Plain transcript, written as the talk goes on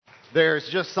There's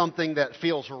just something that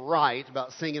feels right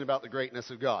about singing about the greatness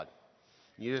of God.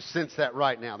 You just sense that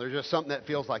right now. There's just something that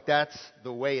feels like that's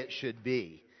the way it should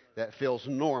be. That feels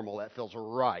normal. That feels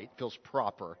right. Feels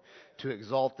proper to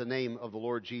exalt the name of the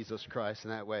Lord Jesus Christ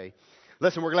in that way.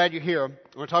 Listen, we're glad you're here.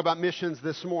 We're going to talk about missions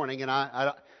this morning, and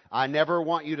I never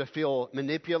want you to feel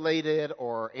manipulated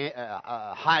or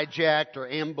hijacked or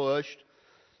ambushed.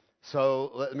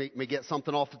 So let me get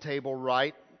something off the table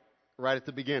right at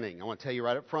the beginning. I want to tell you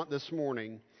right up front this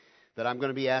morning that I'm going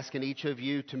to be asking each of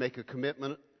you to make a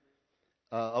commitment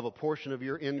of a portion of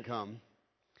your income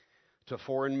to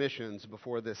foreign missions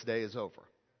before this day is over.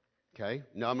 Okay?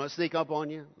 No, I'm going to sneak up on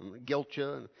you. I'm going to guilt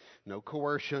you. No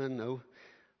coercion. No.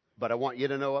 But I want you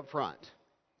to know up front,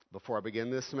 before I begin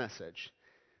this message,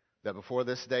 that before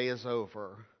this day is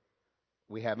over,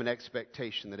 we have an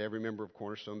expectation that every member of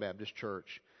Cornerstone Baptist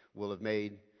Church will have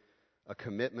made a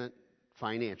commitment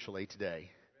financially today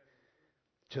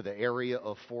to the area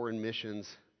of foreign missions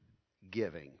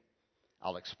giving.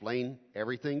 I'll explain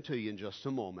everything to you in just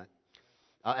a moment.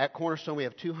 At Cornerstone, we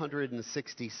have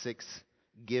 266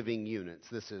 giving units.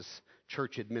 This is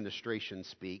church administration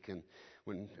speak, and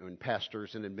when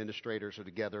pastors and administrators are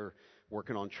together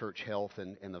working on church health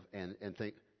and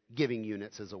think, giving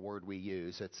units is a word we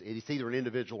use. It's either an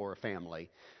individual or a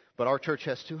family. But our church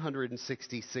has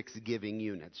 266 giving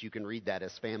units. You can read that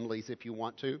as families if you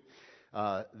want to.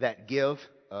 That gave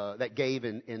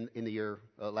in the year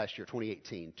last year,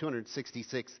 2018.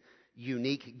 266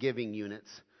 unique giving units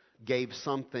gave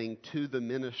something to the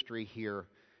ministry here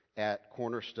at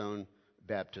Cornerstone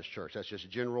Baptist Church. That's just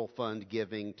general fund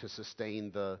giving to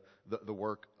sustain the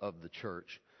work of the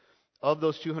church. Of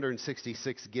those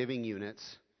 266 giving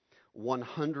units,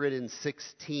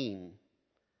 116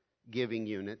 giving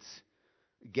units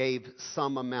gave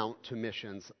some amount to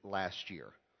missions last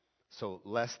year. So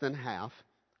less than half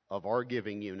of our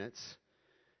giving units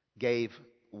gave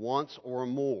once or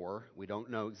more. We don't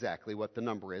know exactly what the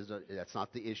number is. That's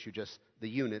not the issue. Just the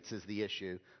units is the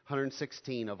issue.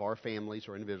 116 of our families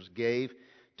or individuals gave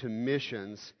to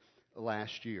missions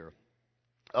last year.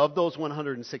 Of those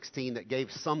 116 that gave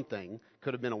something,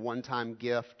 could have been a one-time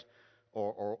gift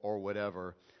or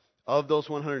whatever. Of those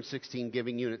 116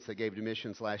 giving units that gave to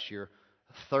missions last year,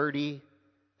 30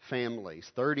 families,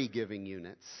 30 giving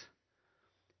units,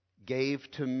 gave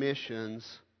to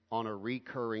missions on a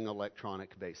recurring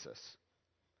electronic basis.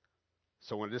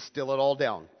 So I want to distill it all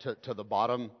down to the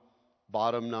bottom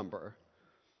number.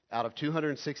 Out of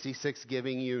 266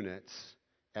 giving units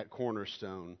at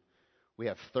Cornerstone, we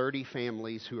have 30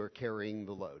 families who are carrying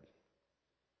the load.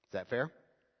 Is that fair?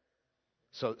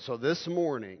 So this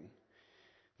morning,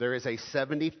 there is a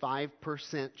 75%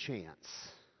 chance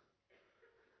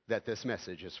that this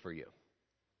message is for you.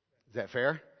 Is that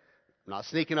fair? I'm not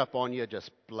sneaking up on you, just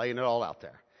laying it all out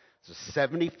there. It's a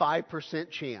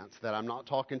 75% chance that I'm not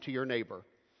talking to your neighbor,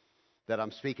 that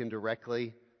I'm speaking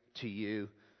directly to you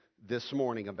this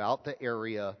morning about the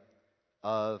area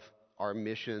of our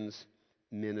missions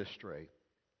ministry.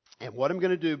 And what I'm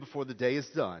going to do before the day is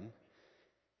done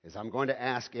is I'm going to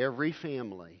ask every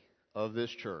family of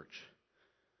this church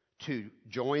to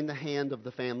join the hand of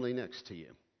the family next to you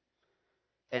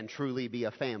and truly be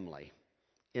a family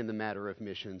in the matter of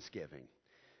missions giving.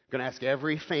 I'm going to ask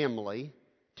every family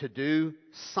to do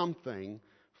something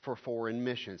for foreign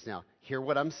missions. Now, hear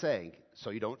what I'm saying so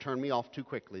you don't turn me off too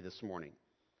quickly this morning.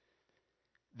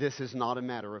 This is not a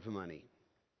matter of money.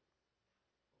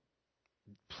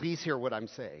 Please hear what I'm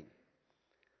saying.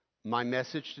 My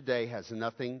message today has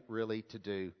nothing really to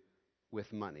do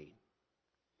with money.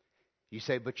 You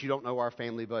say, but you don't know our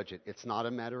family budget. It's not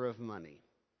a matter of money.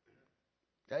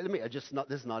 This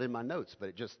is not in my notes, but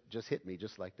it just hit me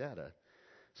just like that.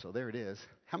 So there it is.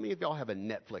 How many of y'all have a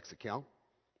Netflix account?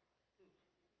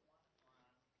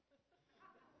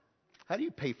 How do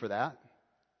you pay for that?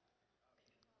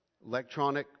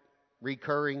 Electronic,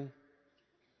 recurring,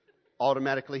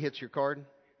 automatically hits your card?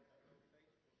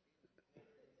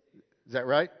 Is that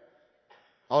right?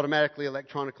 Automatically,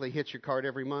 electronically hits your card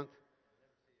every month?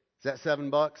 Is that $7?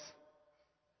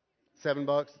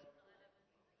 $7?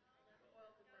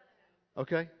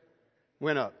 Okay.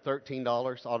 Went up.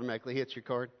 $13 automatically hits your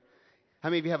card. How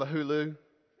many of you have a Hulu?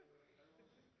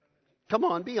 Come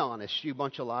on, be honest, you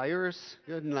bunch of liars.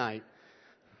 Good night.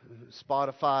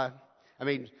 Spotify.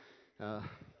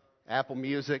 Apple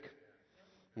Music.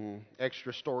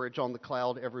 Extra storage on the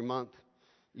cloud every month.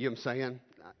 You know what I'm saying?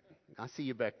 I see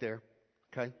you back there.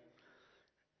 Okay.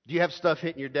 Do you have stuff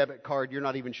hitting your debit card you're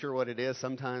not even sure what it is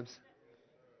sometimes?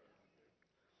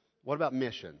 What about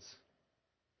missions?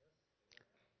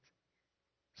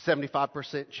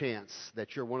 75% chance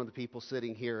that you're one of the people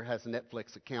sitting here has a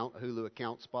Netflix account, a Hulu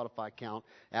account, Spotify account,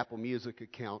 Apple Music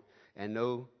account, and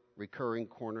no recurring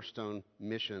Cornerstone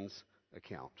missions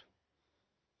account.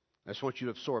 I just want you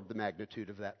to absorb the magnitude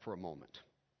of that for a moment.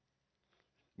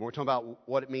 When we're talking about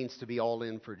what it means to be all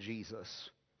in for Jesus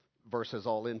versus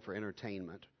all in for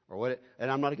entertainment,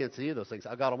 and I'm not against any of those things.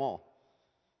 I got them all.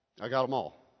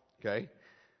 Okay?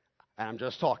 And I'm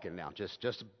just talking now, just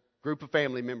a group of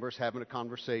family members having a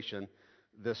conversation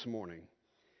this morning.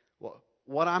 Well,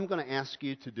 what I'm going to ask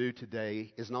you to do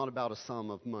today is not about a sum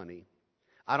of money.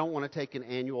 I don't want to take an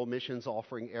annual missions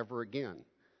offering ever again.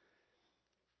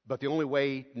 But the only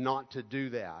way not to do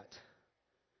that,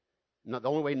 the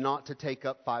only way not to take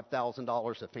up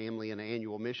 $5,000 a family in an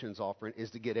annual missions offering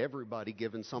is to get everybody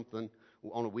given something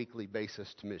on a weekly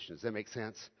basis to missions. Does that make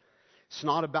sense? It's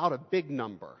not about a big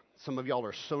number. Some of y'all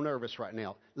are so nervous right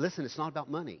now. Listen, it's not about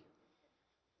money.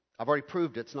 I've already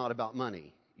proved it's not about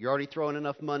money. You're already throwing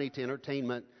enough money to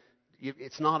entertainment.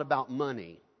 It's not about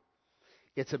money.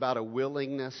 It's about a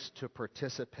willingness to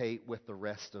participate with the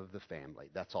rest of the family.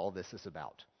 That's all this is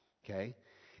about. Okay?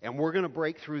 And we're going to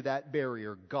break through that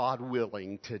barrier, God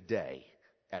willing, today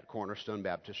at Cornerstone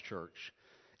Baptist Church.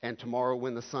 And tomorrow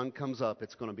when the sun comes up,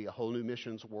 it's going to be a whole new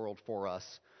missions world for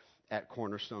us at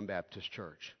Cornerstone Baptist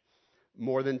Church.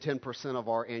 More than 10% of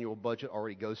our annual budget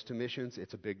already goes to missions.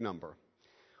 It's a big number.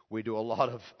 We do a lot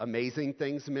of amazing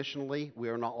things missionally. We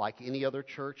are not like any other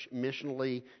church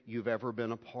missionally you've ever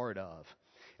been a part of.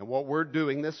 And what we're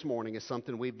doing this morning is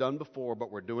something we've done before,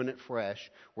 but we're doing it fresh.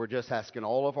 We're just asking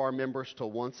all of our members to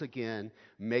once again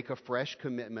make a fresh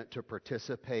commitment to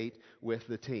participate with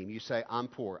the team. You say, I'm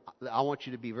poor. I want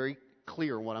you to be very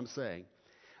clear in what I'm saying.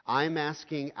 I'm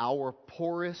asking our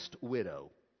poorest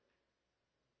widow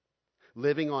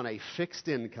living on a fixed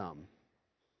income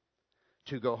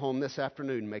to go home this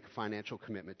afternoon and make a financial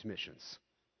commitment to missions.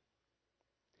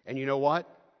 And you know what?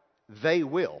 They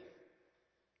will.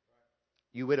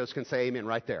 You widows can say amen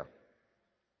right there.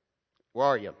 Where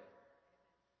are you?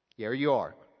 Here you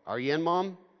are. Are you in,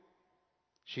 Mom?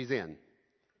 She's in.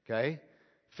 Okay?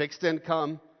 Fixed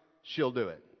income, she'll do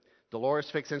it. Dolores,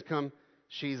 fixed income,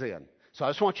 she's in. So I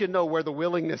just want you to know where the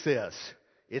willingness is.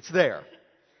 It's there.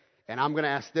 And I'm going to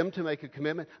ask them to make a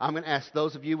commitment. I'm going to ask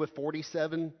those of you with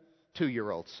 47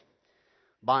 2-year-olds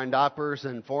buying diapers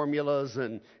and formulas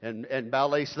and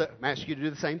ballet. I'm asking you to do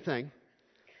the same thing.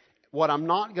 What I'm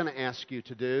not going to ask you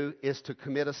to do is to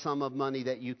commit a sum of money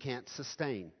that you can't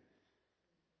sustain.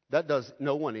 That does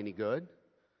no one any good.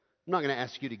 I'm not going to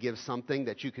ask you to give something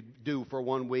that you could do for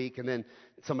 1 week and then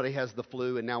somebody has the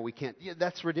flu and now we can't. Yeah,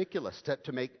 that's ridiculous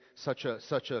to make such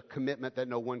a commitment that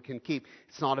no one can keep.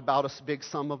 It's not about a big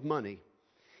sum of money.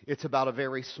 It's about a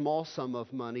very small sum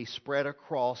of money spread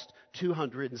across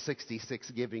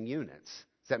 266 giving units.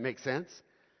 Does that make sense?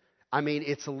 I mean,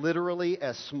 it's literally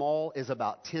as small as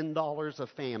about $10 a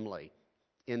family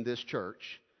in this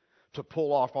church to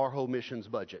pull off our whole missions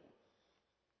budget.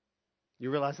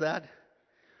 You realize that?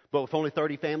 But if only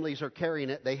 30 families are carrying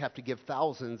it, they have to give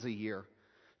thousands a year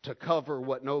to cover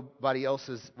what nobody else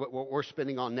is, what we're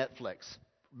spending on Netflix,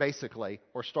 basically,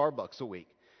 or Starbucks a week.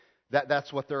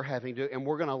 That's what they're having to do. And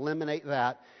we're going to eliminate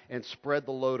that and spread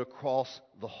the load across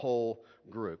the whole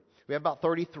group. We have about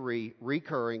 33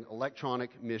 recurring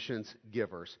electronic missions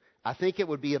givers. I think it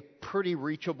would be a pretty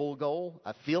reachable goal.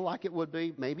 I feel like it would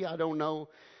be. Maybe, I don't know,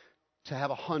 to have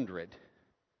 100.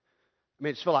 I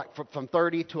mean, I just feel like from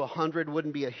 30 to 100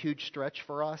 wouldn't be a huge stretch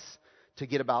for us to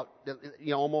get about,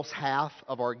 almost half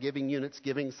of our giving units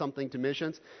giving something to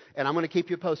missions. And I'm going to keep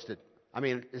you posted. I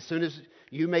mean, as soon as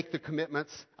you make the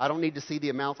commitments, I don't need to see the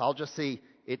amounts. I'll just see,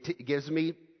 it gives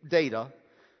me data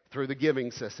through the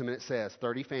giving system, and it says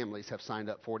 30 families have signed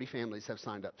up, 40 families have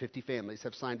signed up, 50 families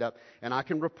have signed up, and I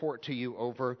can report to you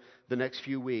over the next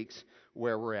few weeks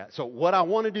where we're at. So what I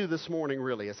want to do this morning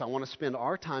really is I want to spend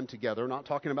our time together, not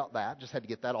talking about that, just had to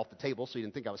get that off the table so you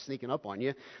didn't think I was sneaking up on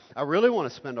you. I really want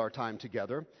to spend our time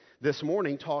together this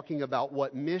morning talking about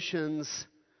what missions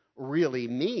really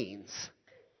means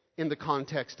in the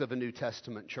context of a New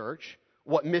Testament church,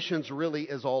 what missions really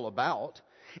is all about,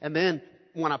 and then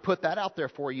when I put that out there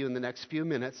for you in the next few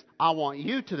minutes, I want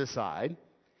you to decide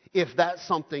if that's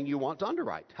something you want to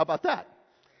underwrite. How about that?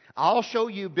 I'll show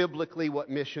you biblically what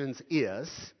missions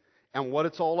is and what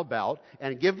it's all about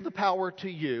and give the power to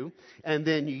you, and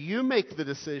then you make the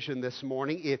decision this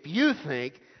morning if you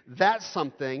think that's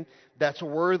something that's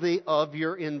worthy of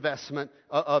your investment,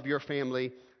 of your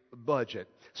family budget.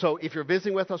 So if you're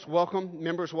visiting with us, welcome.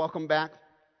 Members, welcome back.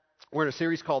 We're in a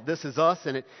series called This Is Us,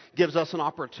 and it gives us an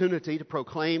opportunity to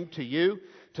proclaim to you,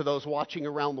 to those watching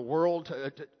around the world,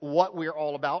 what we're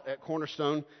all about at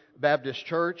Cornerstone Baptist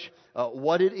Church,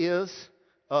 what it is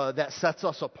that sets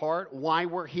us apart, why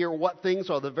we're here, what things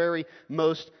are the very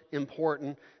most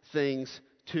important things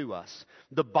to us.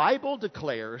 The Bible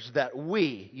declares that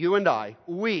we, you and I,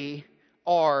 we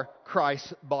are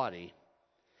Christ's body.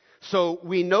 So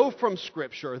we know from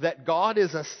Scripture that God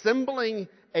is assembling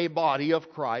a body of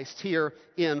Christ here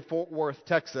in Fort Worth,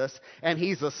 Texas, and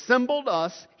He's assembled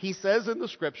us, He says in the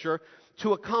Scripture,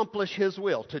 to accomplish His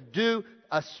will, to do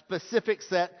a specific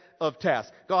set of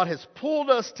tasks. God has pulled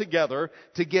us together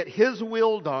to get His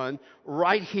will done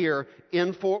right here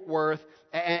in Fort Worth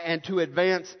and to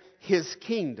advance His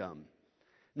kingdom.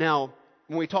 Now,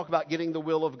 when we talk about getting the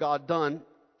will of God done,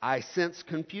 I sense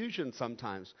confusion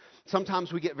sometimes.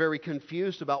 Sometimes we get very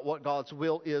confused about what God's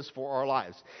will is for our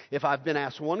lives. If I've been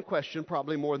asked one question,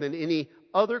 probably more than any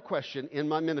other question in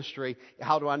my ministry,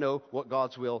 how do I know what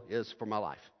God's will is for my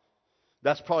life?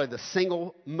 That's probably the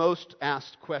single most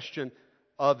asked question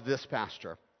of this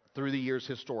pastor through the years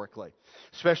historically,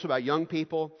 especially by young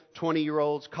people,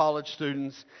 20-year-olds, college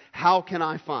students. How can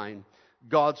I find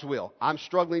God's will? I'm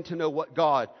struggling to know what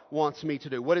God wants me to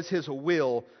do. What is His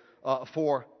will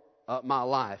for my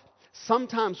life?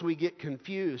 Sometimes we get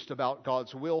confused about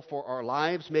God's will for our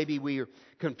lives. Maybe we're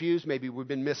confused. Maybe we've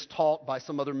been mistaught by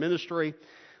some other ministry.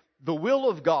 The will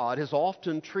of God is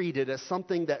often treated as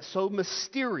something that's so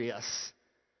mysterious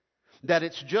that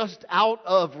it's just out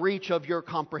of reach of your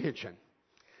comprehension.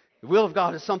 The will of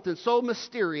God is something so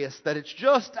mysterious that it's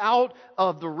just out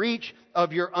of the reach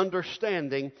of your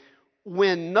understanding,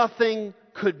 when nothing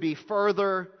could be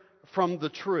further from the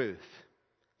truth.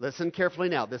 Listen carefully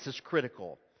now. This is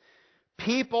critical.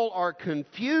 People are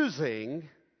confusing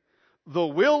the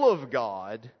will of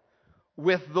God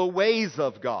with the ways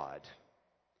of God.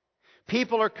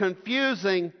 People are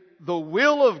confusing the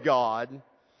will of God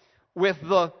with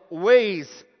the ways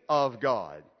of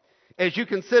God. As you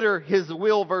consider His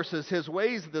will versus His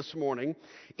ways this morning,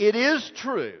 it is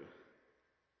true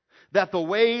that the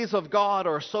ways of God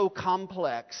are so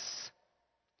complex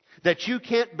that you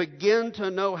can't begin to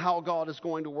know how God is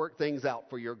going to work things out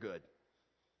for your good.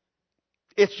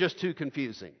 It's just too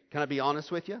confusing. Can I be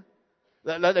honest with you?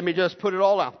 Let me just put it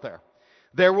all out there.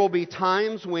 There will be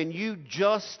times when you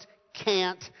just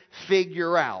can't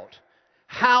figure out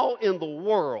how in the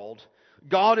world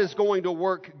God is going to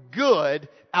work good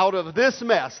out of this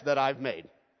mess that I've made.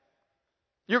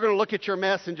 You're going to look at your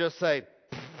mess and just say,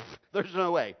 there's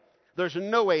no way. There's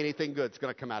no way anything good's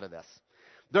going to come out of this.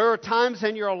 There are times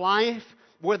in your life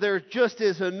where there just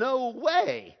is no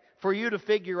way for you to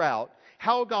figure out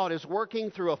how God is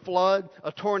working through a flood,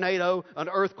 a tornado, an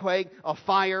earthquake, a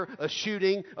fire, a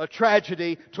shooting, a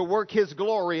tragedy to work His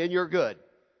glory in your good.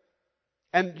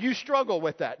 And you struggle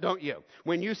with that, don't you?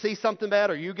 When you see something bad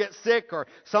or you get sick or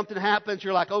something happens,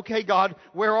 you're like, okay, God,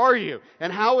 where are you?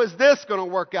 And how is this going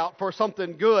to work out for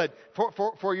something good,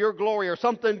 for your glory, or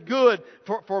something good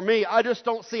for me? I just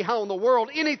don't see how in the world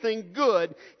anything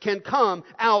good can come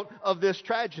out of this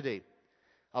tragedy.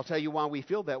 I'll tell you why we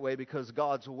feel that way, because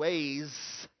God's ways,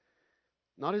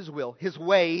 not His will, His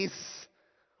ways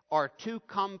are too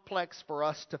complex for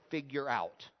us to figure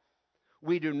out.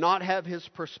 We do not have His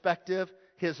perspective,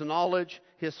 His knowledge,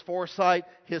 His foresight,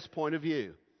 His point of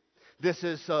view. This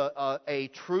is a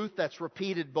truth that's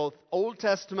repeated both Old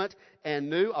Testament and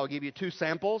New. I'll give you two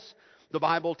samples. The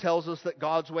Bible tells us that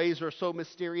God's ways are so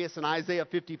mysterious in Isaiah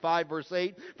 55, verse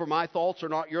 8. For my thoughts are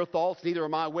not your thoughts, neither are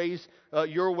my ways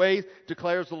your ways,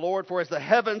 declares the Lord. For as the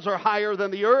heavens are higher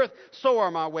than the earth, so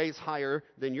are my ways higher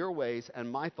than your ways,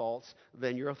 and my thoughts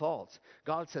than your thoughts.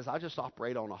 God says, I just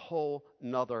operate on a whole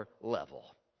nother level.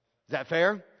 Is that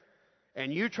fair?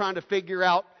 And you trying to figure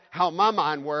out how my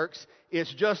mind works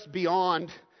is just beyond...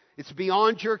 It's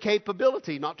beyond your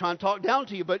capability. Not trying to talk down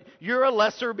to you, but you're a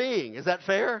lesser being. Is that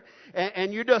fair?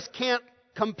 And you just can't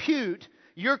compute.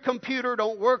 Your computer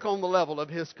don't work on the level of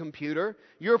His computer.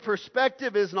 Your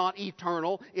perspective is not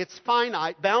eternal. It's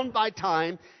finite, bound by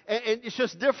time, and it's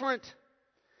just different.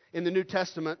 In the New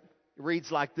Testament, it reads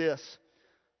like this.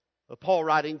 Paul,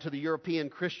 writing to the European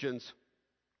Christians,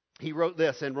 he wrote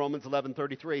this in Romans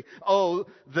 11:33. Oh,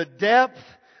 the depth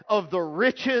of the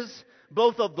riches,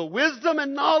 both of the wisdom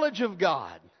and knowledge of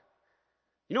God.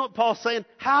 You know what Paul's saying?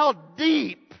 How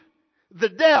deep the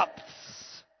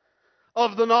depths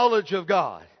of the knowledge of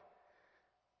God.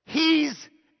 He's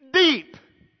deep.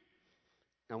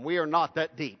 And we are not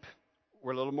that deep.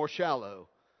 We're a little more shallow.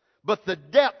 But the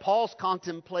depth, Paul's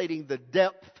contemplating the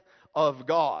depth of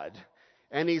God.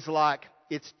 And he's like,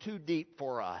 it's too deep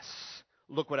for us.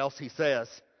 Look what else he says.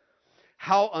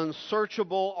 How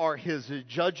unsearchable are His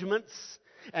judgments,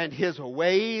 and His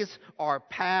ways are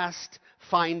past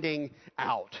finding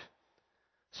out.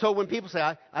 So when people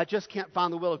say, I just can't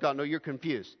find the will of God, no, you're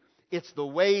confused. It's the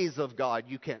ways of God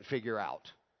you can't figure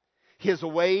out. His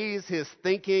ways, His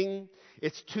thinking,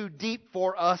 it's too deep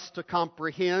for us to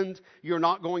comprehend. You're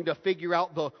not going to figure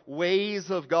out the ways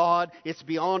of God. It's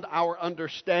beyond our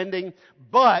understanding.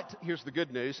 But, here's the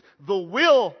good news, the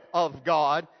will of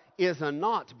God is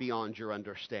not beyond your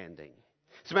understanding.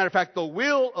 As a matter of fact, the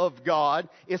will of God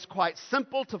is quite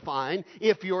simple to find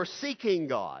if you're seeking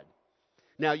God.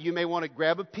 Now, you may want to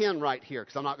grab a pen right here,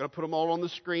 because I'm not going to put them all on the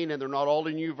screen, and they're not all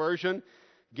in YouVersion.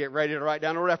 Get ready to write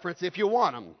down a reference if you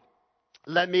want them.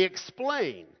 Let me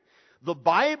explain. The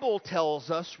Bible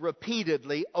tells us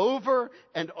repeatedly, over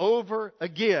and over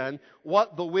again,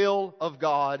 what the will of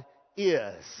God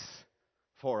is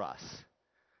for us.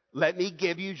 Let me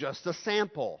give you just a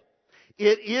sample.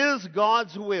 It is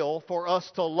God's will for us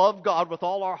to love God with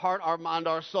all our heart, our mind,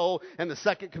 our soul. And the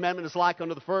second commandment is like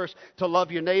unto the first, to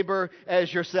love your neighbor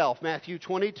as yourself. Matthew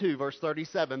 22, verse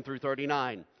 37 through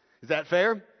 39. Is that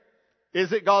fair?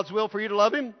 Is it God's will for you to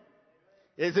love Him?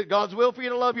 Is it God's will for you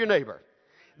to love your neighbor?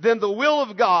 Then the will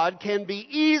of God can be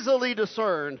easily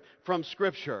discerned from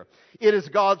Scripture. It is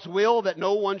God's will that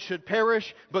no one should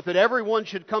perish, but that everyone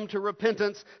should come to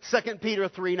repentance. 2 Peter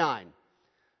 3:9.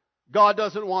 God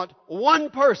doesn't want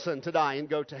one person to die and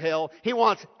go to hell. He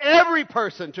wants every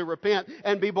person to repent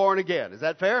and be born again. Is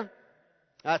that fair?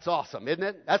 That's awesome, isn't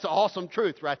it? That's an awesome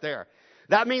truth right there.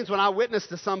 That means when I witness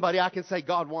to somebody, I can say,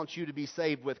 God wants you to be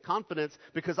saved with confidence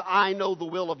because I know the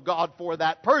will of God for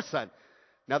that person.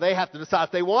 Now they have to decide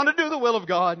if they want to do the will of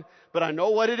God, but I know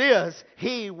what it is.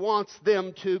 He wants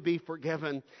them to be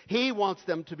forgiven. He wants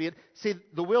them to be... See,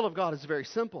 the will of God is very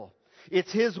simple.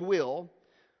 It's His will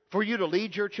for you to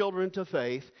lead your children to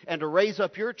faith and to raise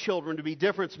up your children to be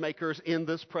difference makers in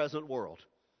this present world.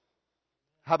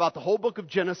 How about the whole book of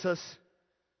Genesis?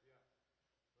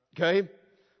 Okay?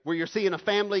 Where you're seeing a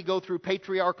family go through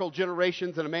patriarchal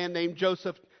generations and a man named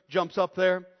Joseph jumps up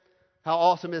there. How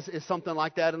awesome is something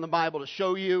like that in the Bible to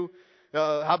show you?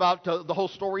 How about the whole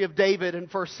story of David in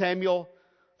 1 Samuel?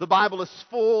 The Bible is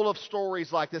full of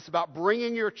stories like this about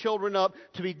bringing your children up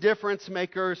to be difference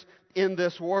makers in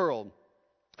this world.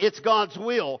 It's God's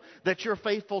will that you're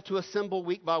faithful to assemble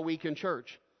week by week in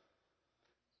church.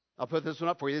 I'll put this one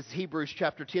up for you. This is Hebrews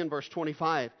chapter 10, verse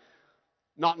 25.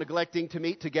 Not neglecting to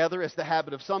meet together as the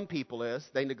habit of some people is.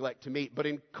 They neglect to meet. But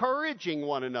encouraging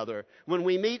one another. When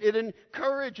we meet, it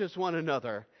encourages one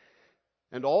another.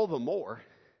 And all the more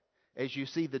as you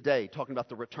see the day, talking about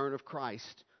the return of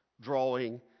Christ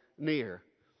drawing near.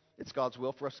 It's God's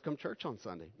will for us to come to church on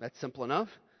Sunday. That's simple enough.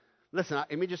 Listen,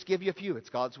 let me just give you a few. It's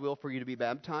God's will for you to be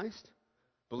baptized.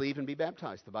 Believe and be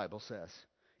baptized, the Bible says.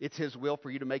 It's His will for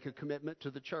you to make a commitment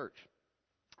to the church.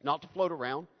 Not to float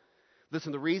around.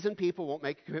 Listen, the reason people won't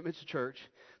make a commitment to church,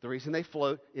 the reason they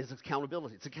float is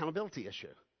accountability. It's an accountability issue.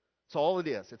 That's all it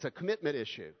is. It's a commitment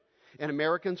issue. And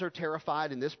Americans are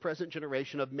terrified in this present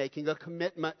generation of making a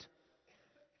commitment.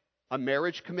 A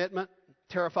marriage commitment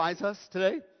terrifies us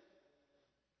today.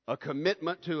 A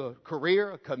commitment to a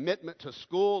career, a commitment to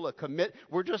school,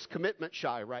 we're just commitment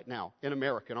shy right now in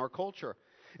America, in our culture.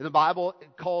 And the Bible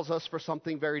calls us for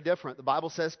something very different. The Bible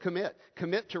says commit.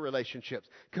 Commit to relationships.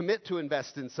 Commit to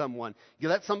invest in someone. You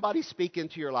let somebody speak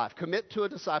into your life. Commit to a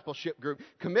discipleship group.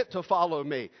 Commit to follow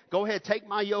me. Go ahead, take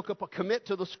my yoke up. Commit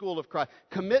to the school of Christ.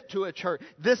 Commit to a church.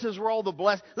 This is where all the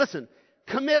blessed... Listen,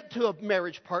 commit to a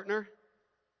marriage partner.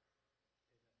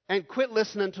 And quit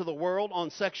listening to the world on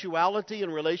sexuality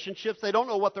and relationships. They don't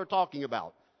know what they're talking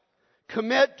about.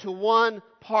 Commit to one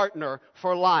partner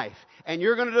for life. And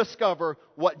you're going to discover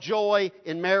what joy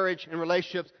in marriage and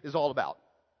relationships is all about.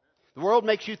 The world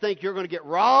makes you think you're going to get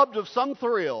robbed of some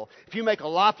thrill if you make a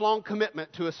lifelong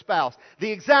commitment to a spouse.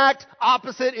 The exact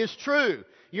opposite is true.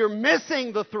 You're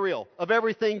missing the thrill of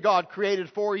everything God created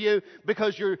for you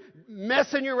because you're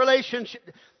messing your relationship.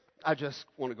 I just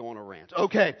want to go on a rant.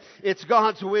 Okay, it's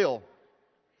God's will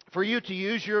for you to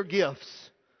use your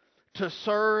gifts to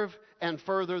serve and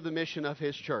further the mission of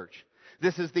His church.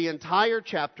 This is the entire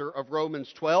chapter of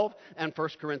Romans 12 and 1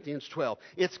 Corinthians 12.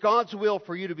 It's God's will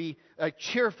for you to be a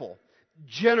cheerful,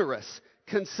 generous,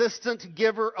 consistent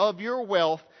giver of your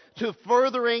wealth to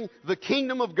furthering the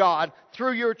kingdom of God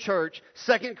through your church.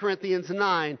 2 Corinthians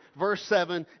 9, verse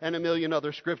 7, and a million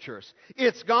other scriptures.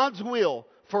 It's God's will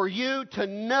for you to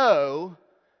know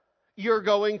you're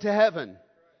going to heaven.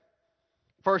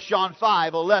 1 John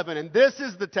 5:11, and this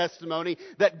is the testimony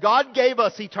that God gave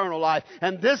us eternal life,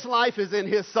 and this life is in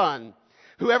His Son.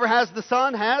 Whoever has the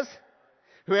Son has.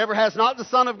 Whoever has not the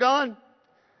Son of God.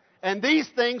 And these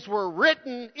things were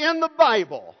written in the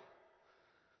Bible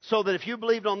so that if you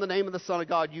believed on the name of the Son of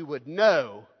God, you would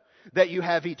know that you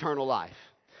have eternal life.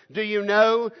 Do you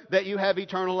know that you have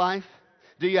eternal life?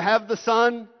 Do you have the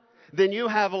Son? Then you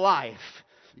have life.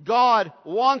 God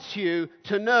wants you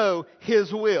to know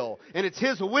His will. And it's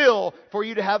His will for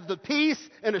you to have the peace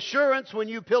and assurance when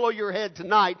you pillow your head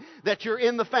tonight that you're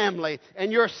in the family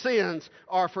and your sins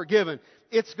are forgiven.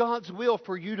 It's God's will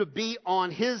for you to be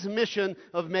on His mission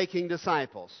of making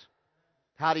disciples.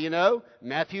 How do you know?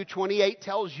 Matthew 28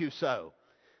 tells you so.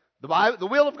 The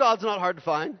will of God's not hard to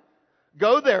find.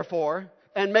 Go therefore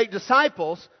and make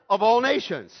disciples of all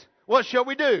nations. What shall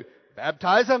we do?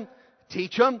 Baptize them,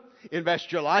 teach them,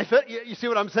 invest your life in it. You see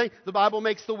what I'm saying? The Bible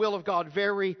makes the will of God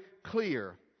very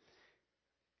clear.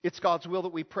 It's God's will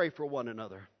that we pray for one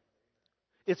another.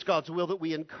 It's God's will that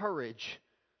we encourage,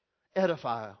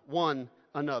 edify one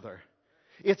another.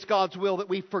 It's God's will that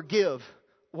we forgive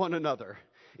one another.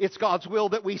 It's God's will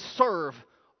that we serve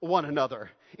one another.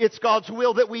 It's God's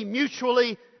will that we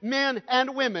mutually, men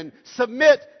and women,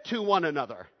 submit to one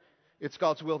another. It's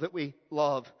God's will that we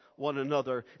love one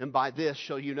another. And by this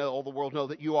shall you know, all the world know,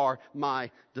 that you are my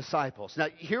disciples. Now,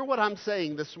 hear what I'm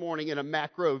saying this morning in a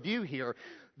macro view here.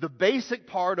 The basic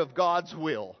part of God's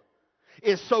will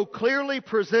is so clearly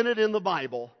presented in the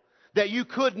Bible that you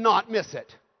could not miss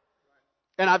it.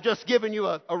 And I've just given you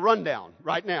a rundown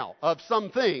right now of some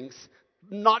things,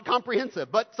 not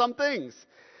comprehensive, but some things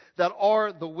that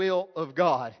are the will of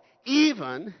God.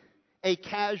 Even a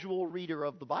casual reader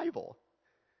of the Bible,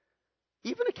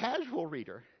 even a casual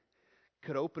reader,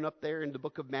 could open up there in the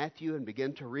book of Matthew and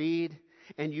begin to read,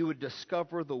 and you would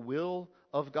discover the will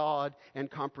of God and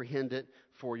comprehend it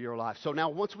for your life. So now,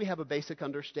 once we have a basic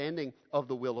understanding of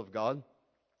the will of God,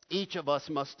 each of us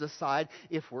must decide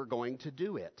if we're going to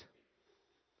do it.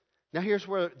 Now, here's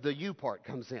where the you part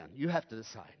comes in. You have to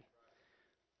decide.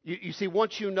 You see,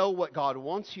 once you know what God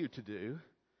wants you to do,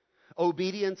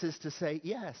 obedience is to say,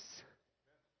 yes,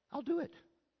 I'll do it.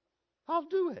 I'll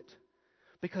do it.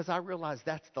 Because I realize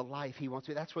that's the life He wants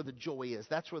me. That's where the joy is.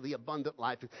 That's where the abundant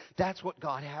life is. That's what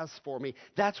God has for me.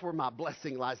 That's where my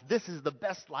blessing lies. This is the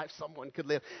best life someone could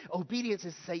live. Obedience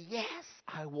is to say, yes,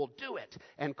 I will do it,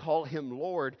 and call Him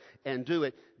Lord and do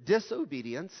it.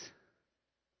 Disobedience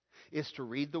is to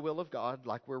read the will of God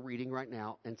like we're reading right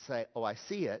now and say, oh, I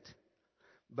see it,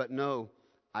 but no,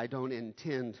 I don't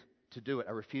intend to do it.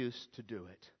 I refuse to do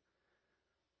it.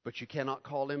 But you cannot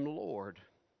call Him Lord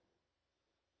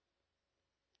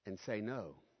and say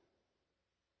no.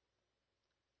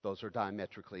 Those are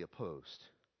diametrically opposed.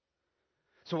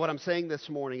 So what I'm saying this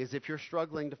morning is, if you're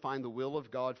struggling to find the will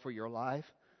of God for your life,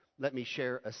 let me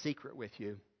share a secret with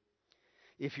you.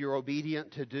 If you're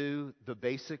obedient to do the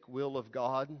basic will of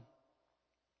God,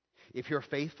 if you're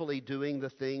faithfully doing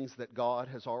the things that God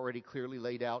has already clearly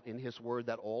laid out in His Word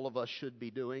that all of us should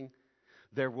be doing,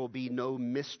 there will be no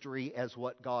mystery as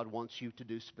what God wants you to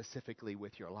do specifically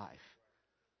with your life.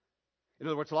 In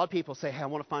other words, a lot of people say, hey, I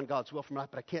want to find God's will for my life,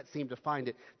 but I can't seem to find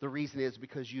it. The reason is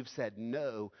because you've said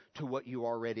no to what you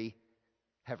already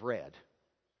have read.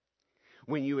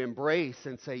 When you embrace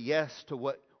and say yes to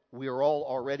what we are all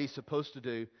already supposed to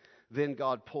do, then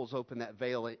God pulls open that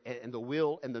veil, and the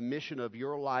will and the mission of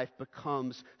your life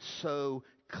becomes so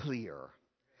clear.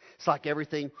 It's like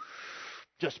everything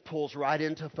just pulls right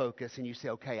into focus, and you say,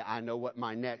 okay, I know what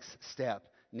my next step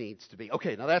needs to be.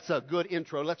 Okay, now that's a good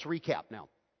intro. Let's recap now.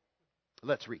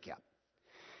 Let's recap.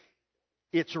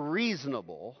 It's a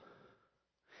reasonable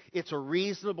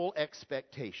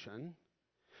expectation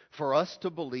for us to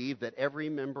believe that every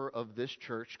member of this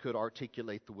church could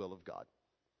articulate the will of God.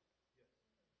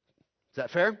 Is that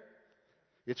fair?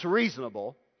 It's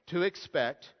reasonable to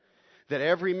expect that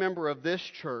every member of this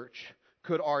church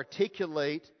could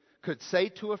say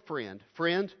to a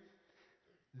friend,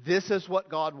 this is what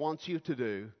God wants you to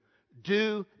do.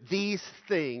 Do these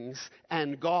things,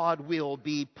 and God will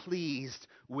be pleased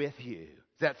with you.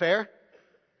 Is that fair?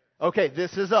 Okay,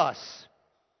 this is us.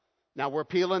 Now we're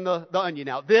peeling the onion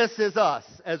out. This is us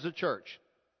as a church.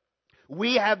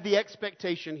 We have the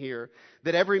expectation here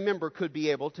that every member could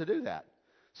be able to do that.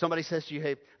 Somebody says to you,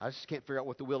 hey, I just can't figure out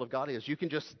what the will of God is. You can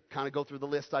just kind of go through the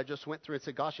list I just went through and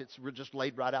say, gosh, it's just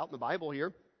laid right out in the Bible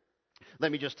here.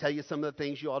 Let me just tell you some of the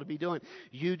things you ought to be doing.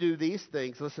 You do these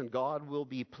things. Listen, God will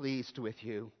be pleased with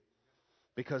you,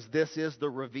 because this is the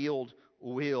revealed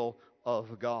will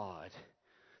of God.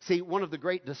 See, one of the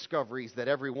great discoveries that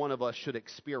every one of us should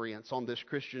experience on this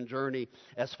Christian journey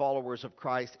as followers of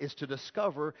Christ is to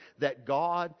discover that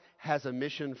God has a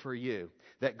mission for you,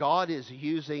 that God is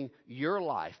using your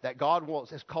life, that God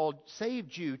has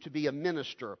saved you to be a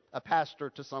minister, a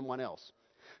pastor to someone else.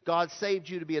 God saved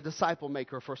you to be a disciple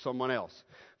maker for someone else.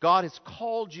 God has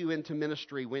called you into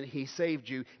ministry when He saved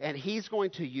you, and He's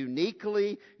going to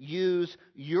uniquely use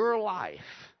your life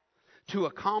to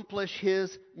accomplish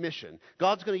His mission.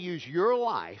 God's going to use your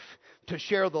life to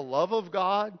share the love of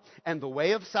God and the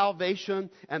way of salvation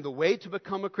and the way to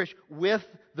become a Christian with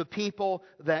the people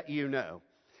that you know.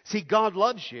 See, God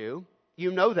loves you.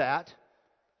 You know that.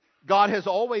 God has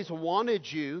always wanted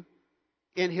you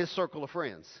in His circle of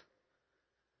friends.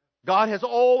 God has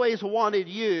always wanted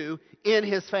you in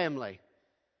His family.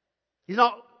 He's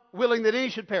not willing that any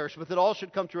should perish, but that all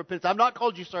should come to repentance. I've not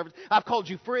called you servants, I've called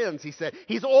you friends, He said.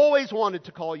 He's always wanted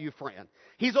to call you friend.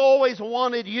 He's always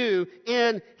wanted you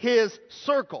in His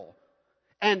circle.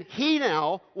 And He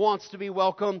now wants to be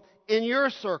welcome in your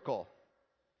circle.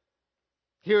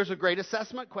 Here's a great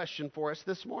assessment question for us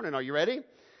this morning. Are you ready?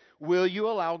 Will you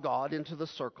allow God into the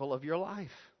circle of your life?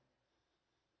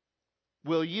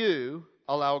 Will you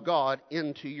allow God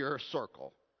into your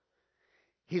circle?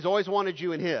 He's always wanted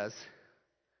you in His.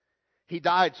 He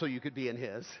died so you could be in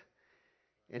His.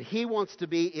 And He wants to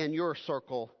be in your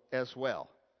circle as well.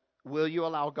 Will you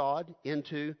allow God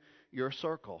into your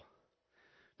circle?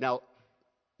 Now,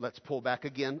 let's pull back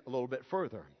again a little bit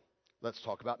further. Let's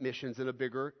talk about missions in a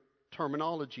bigger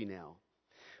terminology now.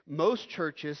 Most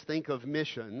churches think of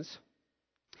missions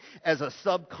as a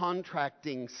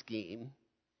subcontracting scheme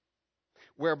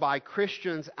whereby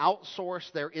Christians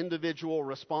outsource their individual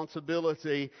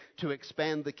responsibility to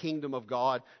expand the kingdom of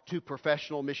God to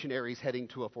professional missionaries heading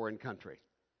to a foreign country.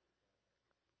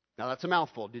 Now that's a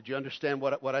mouthful. Did you understand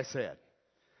what I said?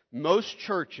 Most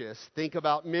churches think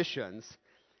about missions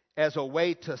as a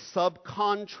way to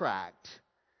subcontract,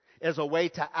 as a way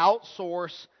to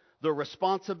outsource the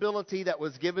responsibility that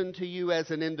was given to you as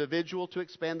an individual to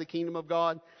expand the kingdom of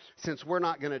God. Since we're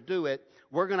not going to do it,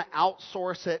 we're going to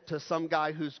outsource it to some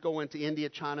guy who's going to India,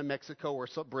 China, Mexico, or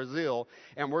Brazil,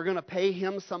 and we're going to pay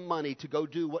him some money to go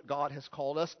do what God has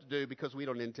called us to do because we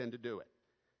don't intend to do it.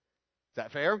 Is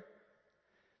that fair?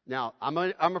 Now, I'm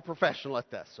a professional at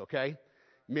this, okay?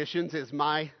 Missions is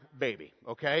my baby,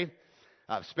 okay?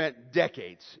 I've spent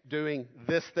decades doing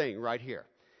this thing right here.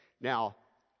 Now,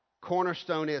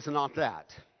 Cornerstone is not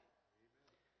that.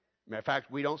 Matter of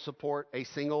fact, we don't support a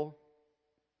single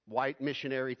white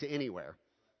missionary to anywhere.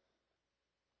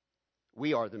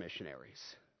 We are the missionaries.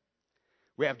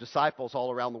 We have disciples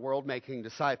all around the world making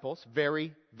disciples.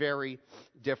 Very, very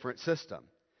different system.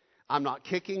 I'm not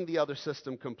kicking the other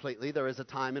system completely. There is a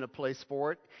time and a place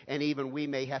for it, and even we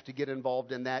may have to get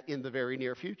involved in that in the very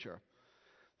near future.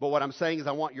 But what I'm saying is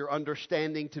I want your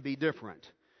understanding to be different.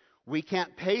 We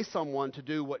can't pay someone to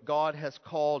do what God has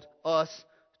called us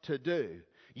to do.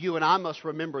 You and I must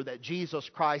remember that Jesus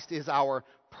Christ is our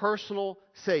personal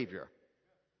Savior.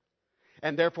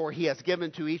 And therefore, He has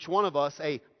given to each one of us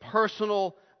a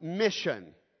personal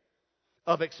mission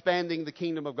of expanding the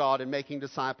kingdom of God and making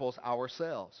disciples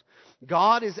ourselves.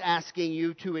 God is asking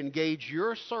you to engage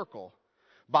your circle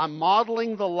by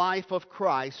modeling the life of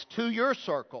Christ to your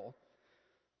circle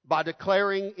by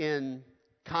declaring in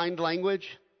kind language,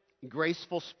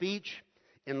 graceful speech,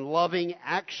 in loving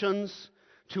actions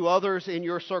to others in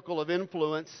your circle of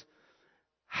influence,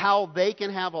 how they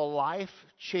can have a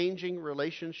life-changing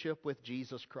relationship with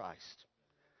Jesus Christ.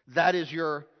 That is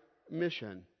your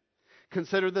mission.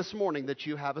 Consider this morning that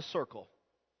you have a circle.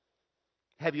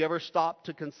 Have you ever stopped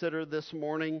to consider this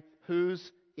morning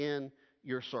who's in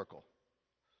your circle?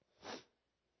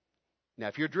 Now,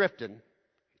 if you're drifting,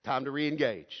 time to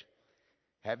re-engage.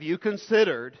 Have you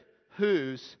considered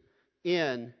who's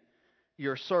in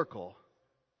your circle?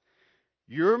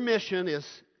 Your mission is,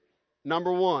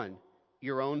 number one,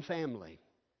 your own family.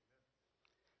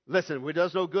 Listen, it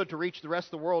does no good to reach the rest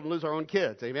of the world and lose our own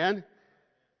kids. Amen?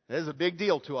 That is a big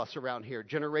deal to us around here,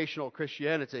 generational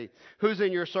Christianity. Who's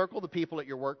in your circle? The people at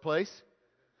your workplace,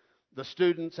 the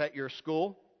students at your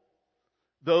school,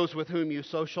 those with whom you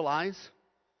socialize.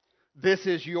 This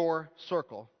is your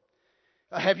circle.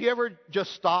 Have you ever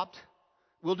just stopped?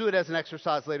 We'll do it as an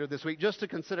exercise later this week, just to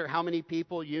consider how many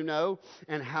people you know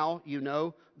and how you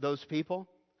know those people.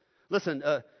 Listen,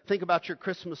 think about your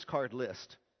Christmas card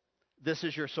list. This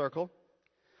is your circle.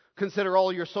 Consider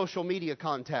all your social media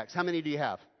contacts. How many do you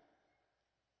have?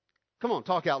 Come on,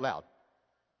 talk out loud.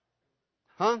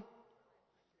 Huh?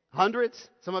 Hundreds?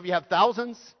 Some of you have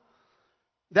thousands.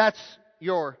 That's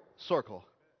your circle.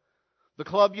 The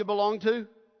club you belong to?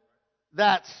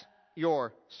 That's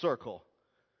your circle.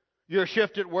 Your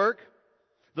shift at work?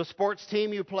 The sports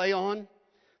team you play on?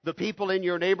 The people in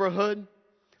your neighborhood?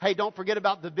 Hey, don't forget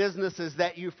about the businesses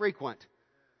that you frequent.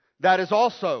 That is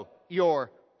also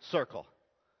your circle.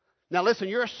 Now listen,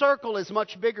 your circle is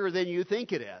much bigger than you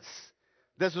think it is.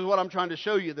 This is what I'm trying to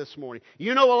show you this morning.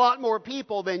 You know a lot more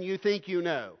people than you think you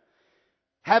know.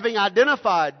 Having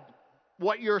identified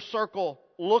what your circle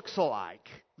looks like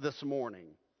this morning,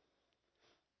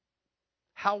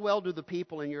 how well do the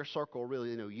people in your circle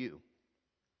really know you?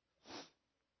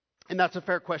 And that's a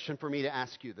fair question for me to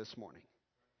ask you this morning.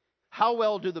 How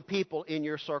well do the people in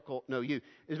your circle know you?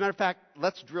 As a matter of fact,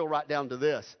 let's drill right down to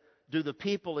this. Do the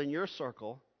people in your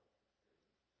circle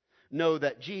know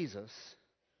that Jesus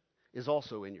is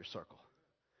also in your circle?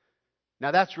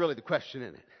 Now that's really the question,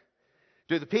 isn't it?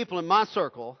 Do the people in my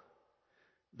circle,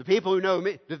 the people who know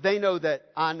me, do they know that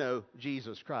I know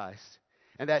Jesus Christ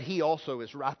and that He also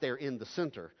is right there in the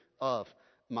center of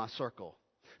my circle?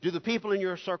 Do the people in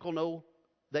your circle know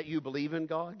that you believe in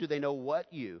God? Do they know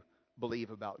what you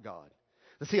believe about God?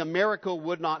 You see, America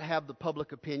would not have the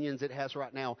public opinions it has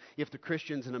right now if the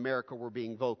Christians in America were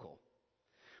being vocal.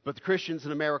 But the Christians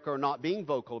in America are not being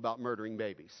vocal about murdering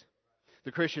babies.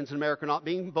 The Christians in America are not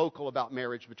being vocal about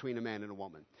marriage between a man and a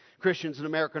woman. Christians in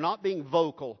America are not being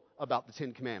vocal about the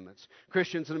Ten Commandments.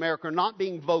 Christians in America are not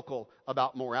being vocal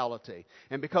about morality.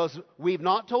 And because we've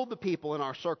not told the people in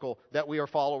our circle that we are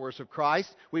followers of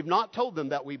Christ, we've not told them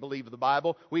that we believe the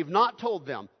Bible, we've not told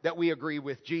them that we agree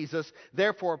with Jesus,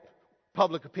 therefore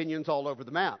public opinion's all over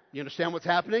the map. You understand what's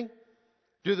happening?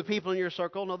 Do the people in your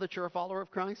circle know that you're a follower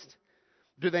of Christ?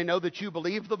 Do they know that you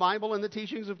believe the Bible and the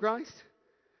teachings of Christ?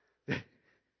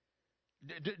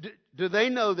 Do they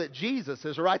know that Jesus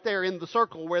is right there in the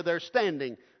circle where they're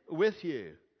standing with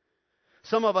you?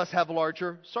 Some of us have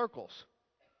larger circles.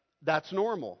 That's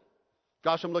normal.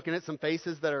 Gosh, I'm looking at some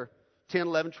faces that are 10,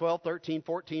 11, 12, 13,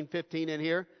 14, 15 in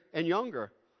here and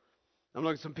younger. I'm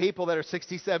looking at some people that are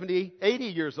 60, 70, 80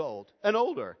 years old and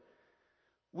older.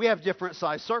 We have different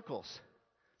size circles.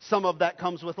 Some of that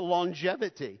comes with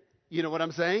longevity. You know what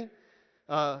I'm saying?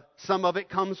 Some of it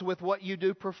comes with what you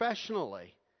do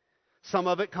professionally. Some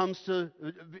of it comes to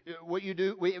what you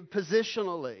do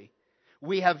positionally.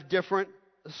 We have different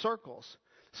circles.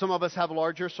 Some of us have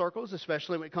larger circles,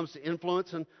 especially when it comes to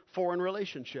influence and foreign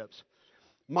relationships.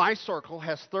 My circle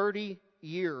has 30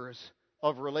 years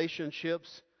of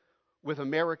relationships with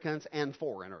Americans and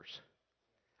foreigners.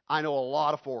 I know a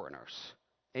lot of foreigners,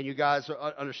 and you guys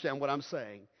understand what I'm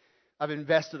saying. I've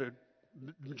invested a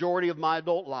majority of my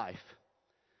adult life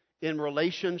in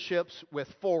relationships with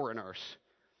foreigners,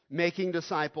 making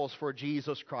disciples for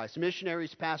Jesus Christ.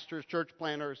 Missionaries, pastors, church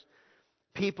planners,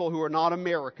 people who are not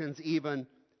Americans even,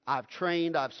 I've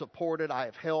trained, I've supported, I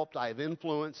have helped, I have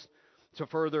influenced to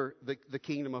further the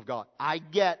kingdom of God. I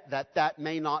get that that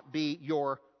may not be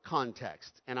your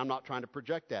context, and I'm not trying to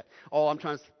project that. All I'm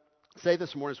trying to say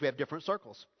this morning is we have different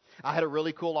circles. I had a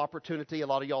really cool opportunity. A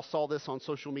lot of y'all saw this on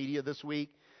social media this week.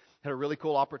 Had a really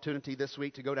cool opportunity this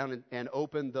week to go down and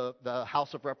open the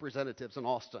House of Representatives in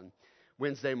Austin.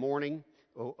 Wednesday morning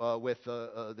with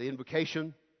the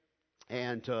invocation,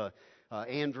 and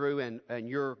Andrew and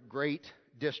your great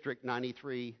District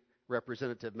 93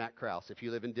 Representative Matt Krause. If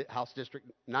you live in House District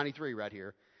 93 right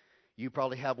here, you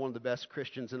probably have one of the best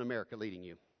Christians in America leading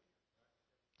you.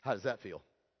 How does that feel?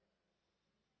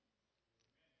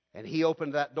 And he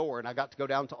opened that door, and I got to go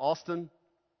down to Austin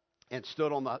and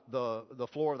stood on the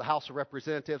floor of the House of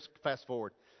Representatives. Fast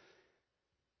forward.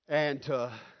 And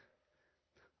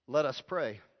let us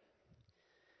pray.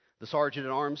 The sergeant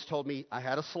at arms told me I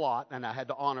had a slot, and I had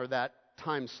to honor that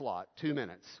time slot, 2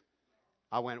 minutes.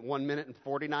 I went 1 minute and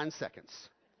 49 seconds.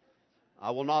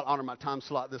 I will not honor my time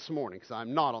slot this morning because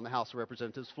I'm not on the House of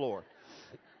Representatives floor.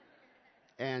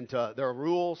 And there are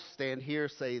rules. Stand here,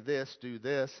 say this, do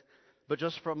this. But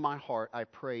just from my heart, I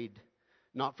prayed,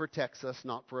 not for Texas,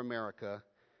 not for America.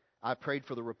 I prayed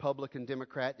for the Republican,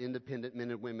 Democrat, independent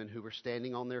men and women who were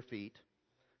standing on their feet,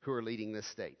 who are leading this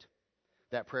state.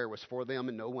 That prayer was for them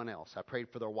and no one else. I prayed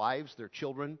for their wives, their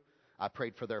children. I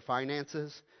prayed for their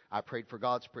finances. I prayed for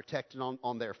God's protection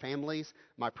on their families.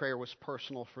 My prayer was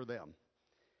personal for them.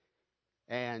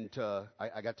 And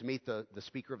I got to meet the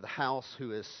Speaker of the House,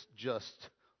 who is just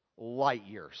light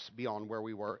years beyond where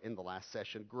we were in the last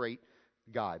session. Great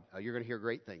guy. You're going to hear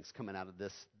great things coming out of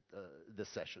this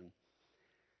session.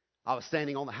 I was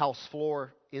standing on the House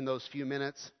floor in those few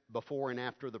minutes before and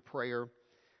after the prayer.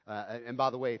 And by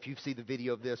the way, if you see the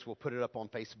video of this, we'll put it up on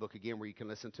Facebook again where you can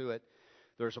listen to it.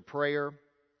 There's a prayer.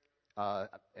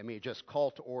 Just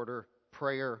call to order,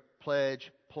 prayer,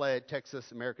 pledge,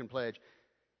 Texas American pledge.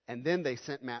 And then they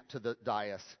sent Matt to the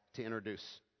dais to introduce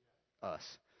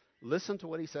us. Listen to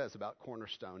what he says about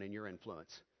Cornerstone and your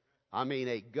influence. I mean,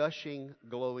 a gushing,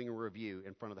 glowing review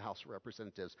in front of the House of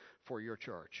Representatives for your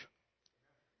church.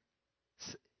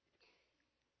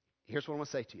 Here's what I want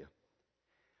to say to you.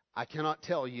 I cannot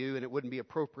tell you, and it wouldn't be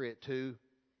appropriate to,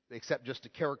 except just to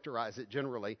characterize it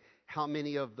generally, how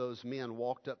many of those men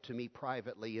walked up to me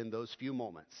privately in those few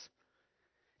moments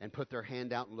and put their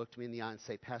hand out and looked me in the eye and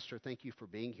say, Pastor, thank you for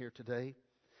being here today.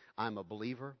 I'm a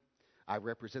believer. I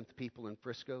represent the people in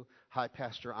Frisco. Hi,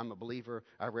 Pastor, I'm a believer.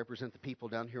 I represent the people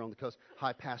down here on the coast.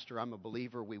 Hi, Pastor, I'm a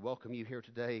believer. We welcome you here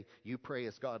today. You pray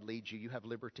as God leads you. You have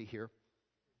liberty here.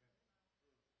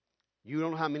 You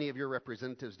don't know how many of your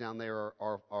representatives down there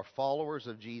are followers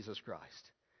of Jesus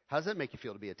Christ. How does that make you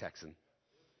feel to be a Texan?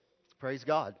 Praise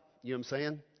God. You know what I'm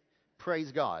saying?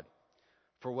 Praise God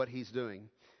for what He's doing.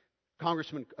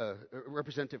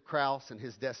 Representative Krause and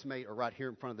his desk mate are right here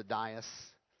in front of the dais.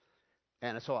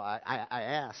 And so I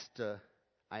asked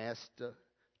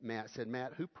Matt, I said,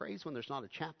 Matt, who prays when there's not a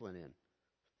chaplain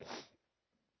in?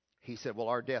 He said, well,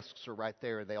 our desks are right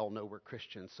there. They all know we're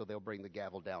Christians, so they'll bring the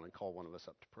gavel down and call one of us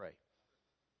up to pray.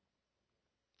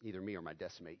 Either me or my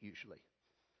desk mate, usually.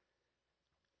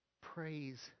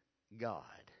 Praise God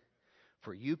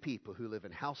for you people who live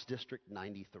in House District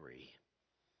 93.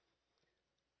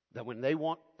 That when they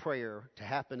want prayer to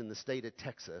happen in the state of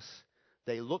Texas,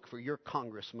 they look for your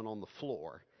congressman on the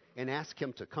floor and ask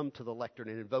him to come to the lectern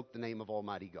and invoke the name of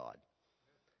Almighty God.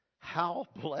 How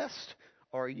blessed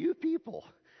are you people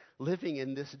living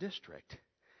in this district?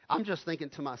 I'm just thinking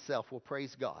to myself, well,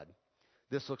 praise God.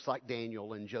 This looks like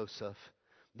Daniel and Joseph.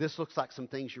 This looks like some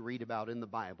things you read about in the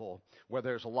Bible where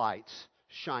there's lights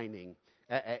shining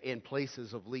in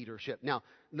places of leadership. Now,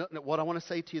 what I want to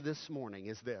say to you this morning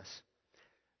is this.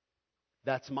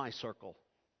 That's my circle.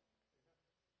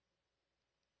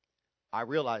 I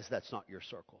realize that's not your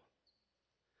circle.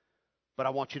 But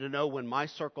I want you to know when my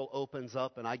circle opens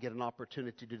up and I get an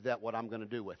opportunity to do that, what I'm going to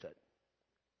do with it.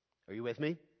 Are you with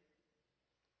me?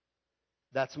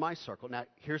 That's my circle. Now,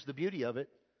 here's the beauty of it.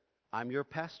 I'm your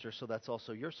pastor, so that's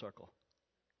also your circle.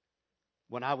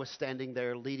 When I was standing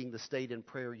there leading the state in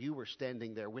prayer, you were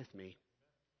standing there with me.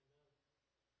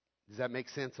 Does that make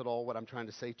sense at all, what I'm trying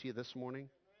to say to you this morning?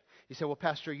 You say, well,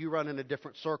 Pastor, you run in a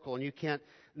different circle and you can't.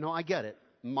 No, I get it.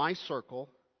 My circle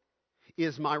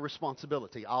is my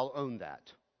responsibility. I'll own that.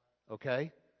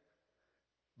 Okay?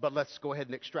 But let's go ahead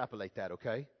and extrapolate that,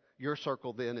 okay? Your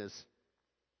circle then is,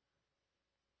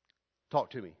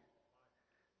 talk to me.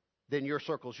 Then your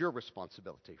circle's your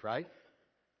responsibility, right?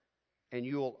 And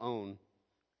you'll own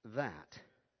that.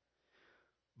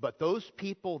 But those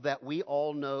people that we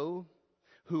all know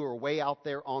who are way out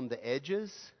there on the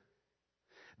edges,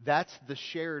 that's the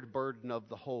shared burden of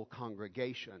the whole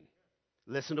congregation.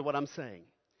 Listen to what I'm saying.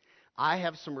 I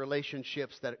have some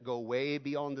relationships that go way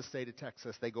beyond the state of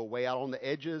Texas. They go way out on the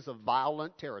edges of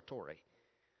violent territory.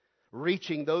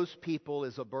 Reaching those people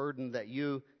is a burden that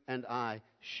you and I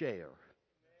share.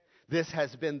 This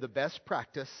has been the best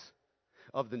practice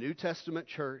of the New Testament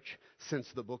church since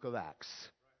the book of Acts.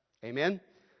 Amen?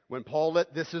 When Paul,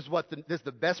 this is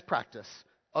the best practice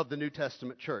of the New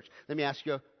Testament church. Let me ask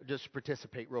you, just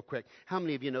participate real quick. How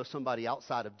many of you know somebody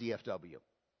outside of DFW?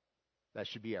 That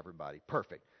should be everybody.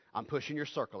 Perfect. I'm pushing your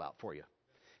circle out for you.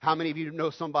 How many of you know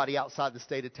somebody outside the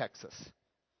state of Texas?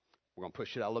 We're going to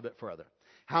push it out a little bit further.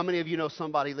 How many of you know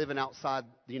somebody living outside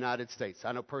the United States?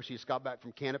 I know Percy just got back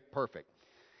from Canada. Perfect.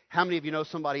 How many of you know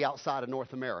somebody outside of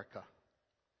North America?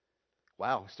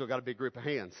 Wow, still got a big group of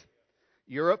hands.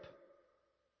 Europe?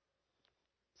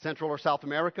 Central or South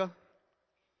America?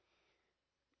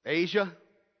 Asia?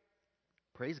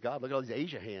 Praise God, look at all these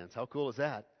Asia hands. How cool is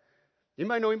that?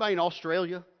 Anybody know anybody in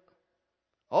Australia?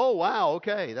 Oh, wow,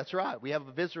 okay, that's right. We have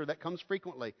a visitor that comes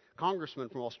frequently, congressman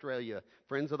from Australia,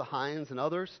 friends of the Hines and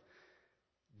others.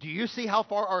 Do you see how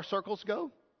far our circles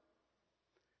go?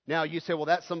 Now you say, well,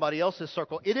 that's somebody else's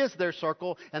circle. It is their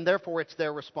circle, and therefore it's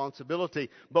their responsibility.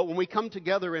 But when we come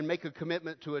together and make a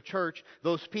commitment to a church,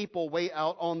 those people way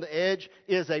out on the edge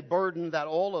is a burden that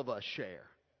all of us share.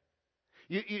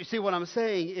 You see, what I'm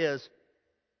saying is,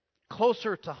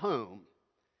 closer to home,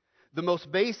 the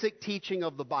most basic teaching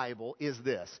of the Bible is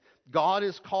this. God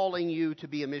is calling you to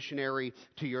be a missionary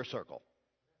to your circle.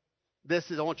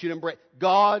 I want you to embrace.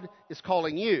 God is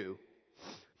calling you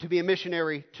to be a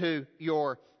missionary to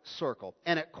your circle.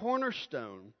 And at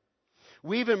Cornerstone,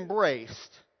 we've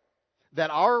embraced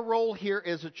that our role here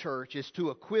as a church is to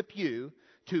equip you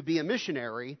to be a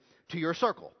missionary to your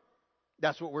circle.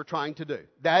 That's what we're trying to do.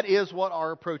 That is what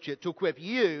our approach is, to equip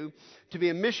you to be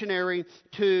a missionary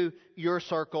to your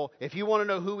circle. If you want to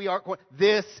know who we are,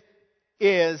 this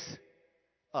is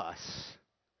us.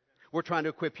 We're trying to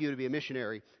equip you to be a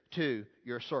missionary to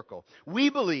your circle.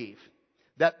 We believe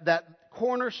That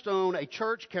Cornerstone, a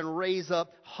church, can raise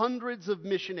up hundreds of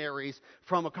missionaries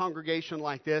from a congregation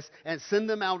like this and send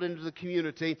them out into the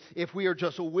community if we are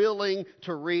just willing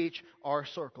to reach our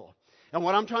circle. And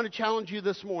what I'm trying to challenge you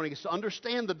this morning is to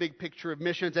understand the big picture of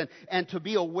missions and to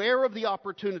be aware of the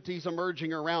opportunities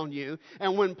emerging around you,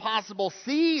 and when possible,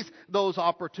 seize those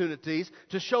opportunities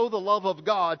to show the love of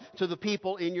God to the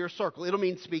people in your circle. It'll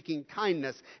mean speaking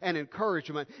kindness and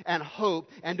encouragement and hope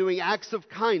and doing acts of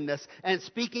kindness and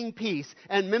speaking peace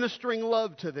and ministering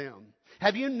love to them.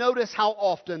 Have you noticed how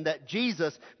often that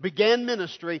Jesus began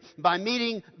ministry by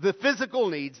meeting the physical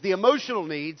needs, the emotional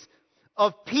needs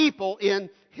of people in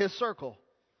His circle?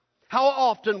 How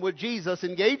often would Jesus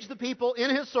engage the people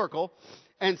in His circle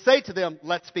and say to them,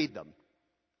 let's feed them.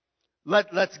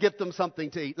 Let's get them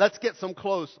something to eat. Let's get some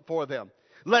clothes for them.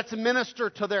 Let's minister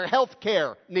to their health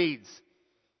care needs.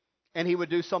 And He would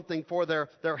do something for their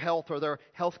health or their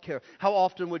health care. How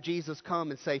often would Jesus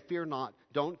come and say, fear not,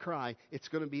 don't cry, it's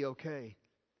going to be okay.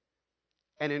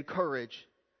 And encourage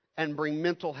and bring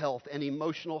mental health and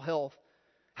emotional health.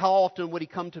 How often would He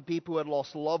come to people who had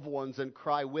lost loved ones and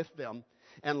cry with them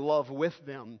and love with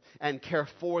them and care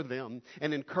for them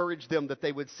and encourage them that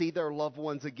they would see their loved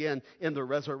ones again in the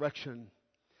resurrection?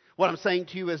 What I'm saying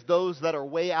to you is those that are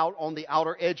way out on the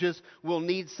outer edges will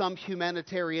need some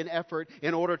humanitarian effort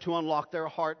in order to unlock their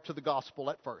heart to the gospel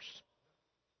at first.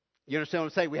 You understand what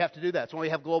I'm saying? We have to do that. It's when we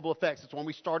have global effects. It's when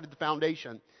we started the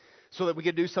foundation. So that we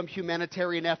can do some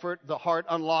humanitarian effort, the heart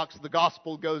unlocks, the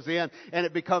gospel goes in, and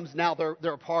it becomes now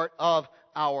they're part of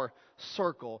our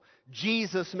circle.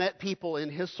 Jesus met people in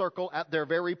His circle at their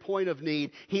very point of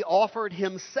need. He offered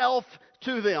Himself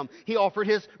to them. He offered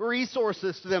His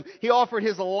resources to them. He offered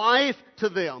His life to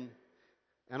them.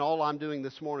 And all I'm doing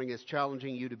this morning is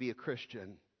challenging you to be a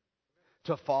Christian,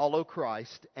 to follow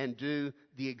Christ and do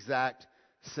the exact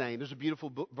same. There's a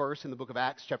beautiful verse in the book of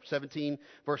Acts, chapter 17,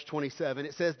 verse 27.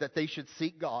 It says that they should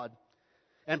seek God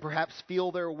and perhaps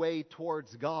feel their way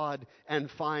towards God and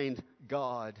find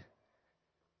God.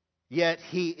 Yet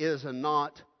He is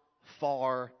not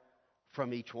far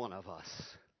from each one of us.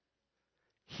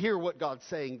 Hear what God's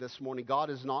saying this morning. God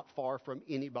is not far from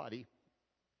anybody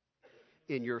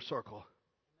in your circle.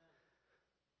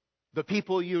 The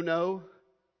people you know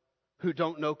who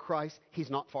don't know Christ,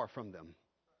 He's not far from them.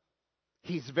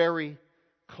 He's very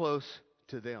close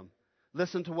to them.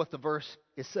 Listen to what the verse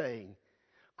is saying.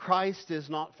 Christ is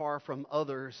not far from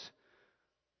others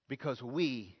because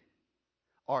we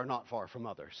are not far from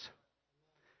others.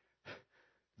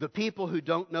 The people who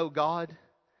don't know God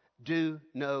do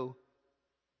know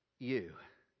you.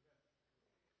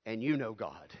 And you know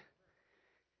God.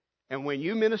 And when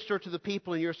you minister to the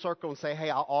people in your circle and say, hey,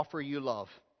 I'll offer you love,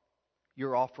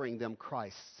 you're offering them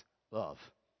Christ's love.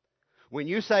 When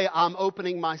you say, I'm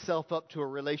opening myself up to a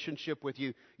relationship with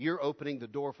you, you're opening the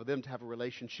door for them to have a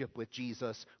relationship with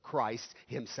Jesus Christ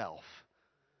Himself.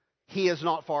 He is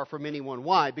not far from anyone.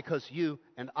 Why? Because you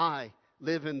and I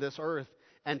live in this earth,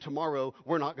 and tomorrow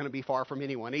we're not going to be far from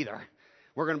anyone either.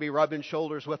 We're going to be rubbing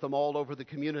shoulders with them all over the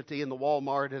community, in the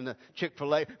Walmart and the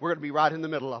Chick-fil-A. We're going to be right in the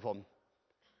middle of them.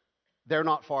 They're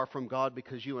not far from God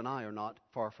because you and I are not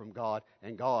far from God,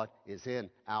 and God is in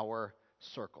our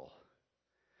circle.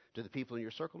 Do the people in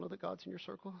your circle know that God's in your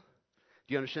circle?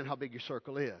 Do you understand how big your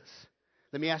circle is?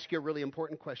 Let me ask you a really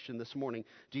important question this morning.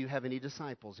 Do you have any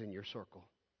disciples in your circle?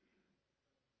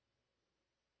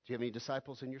 Do you have any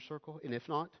disciples in your circle? And if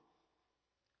not,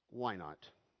 why not?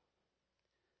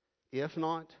 If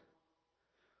not,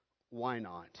 why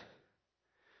not?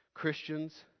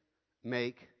 Christians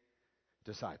make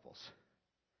disciples.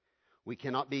 We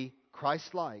cannot be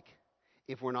Christ-like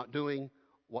if we're not doing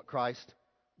what Christ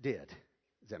did.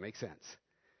 Does that make sense?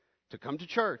 To come to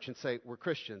church and say we're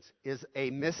Christians is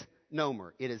a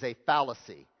misnomer. It is a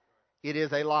fallacy. It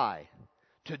is a lie.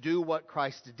 To do what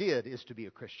Christ did is to be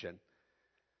a Christian.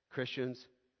 Christians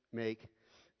make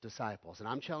disciples. And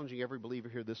I'm challenging every believer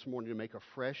here this morning to make a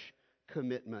fresh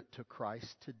commitment to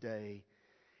Christ today.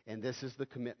 And this is the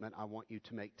commitment I want you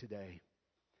to make today.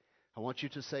 I want you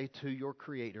to say to your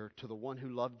Creator, to the one who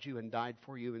loved you and died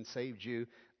for you and saved you,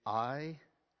 I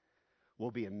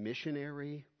will be a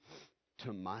missionary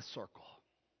to my circle.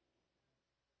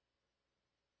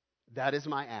 That is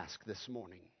my ask this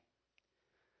morning.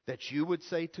 That you would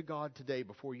say to God today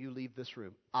before you leave this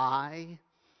room, I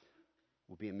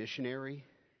will be a missionary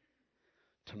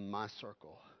to my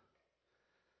circle.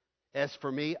 As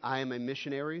for me, I am a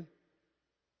missionary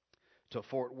to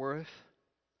Fort Worth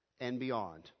and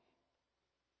beyond.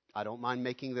 I don't mind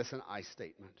making this an I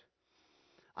statement.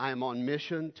 I am on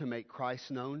mission to make Christ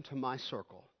known to my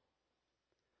circle.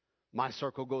 My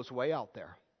circle goes way out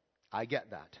there. I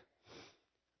get that.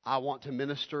 I want to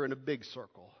minister in a big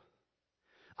circle.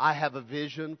 I have a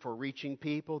vision for reaching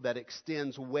people that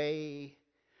extends way,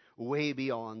 way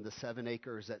beyond the 7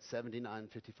 acres at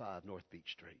 7955 North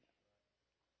Beach Street.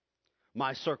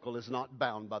 My circle is not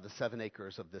bound by the 7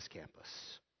 acres of this campus.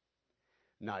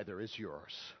 Neither is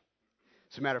yours.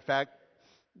 As a matter of fact,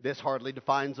 this hardly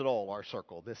defines at all our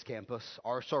circle, this campus.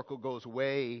 Our circle goes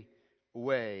way,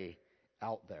 way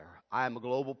out there. I am a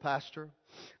global pastor.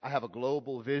 I have a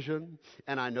global vision,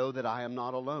 and I know that I am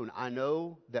not alone. I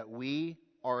know that we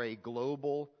are a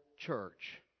global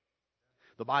church.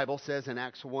 The Bible says in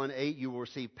Acts 1:8, you will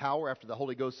receive power after the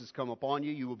Holy Ghost has come upon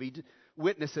you. You will be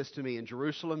witnesses to me in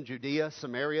Jerusalem, Judea,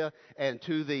 Samaria, and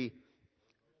to the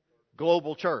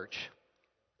global church.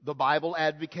 The Bible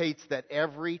advocates that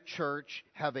every church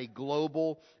have a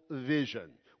global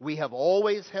vision. We have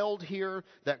always held here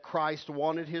that Christ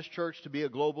wanted His church to be a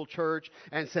global church.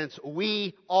 And since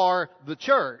we are the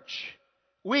church,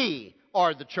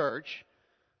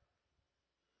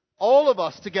 all of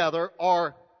us together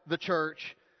are the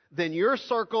church, then your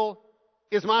circle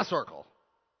is my circle.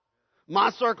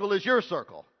 My circle is your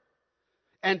circle.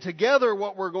 And together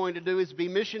what we're going to do is be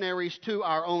missionaries to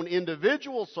our own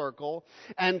individual circle,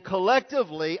 and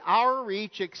collectively our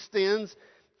reach extends.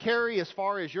 Carrie, as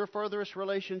far as your furthest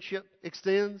relationship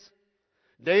extends.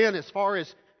 Dan, as far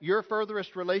as your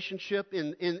furthest relationship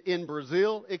in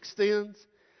Brazil extends.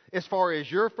 As far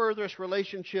as your furthest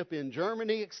relationship in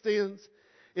Germany extends.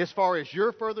 As far as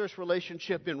your furthest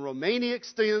relationship in Romania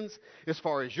extends, as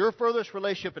far as your furthest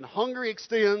relationship in Hungary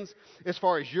extends, as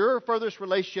far as your furthest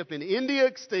relationship in India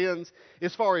extends,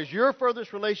 as far as your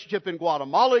furthest relationship in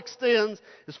Guatemala extends,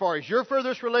 as far as your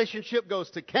furthest relationship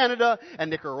goes to Canada and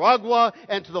Nicaragua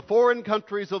and to the foreign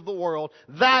countries of the world.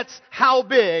 That's how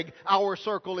big our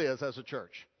circle is as a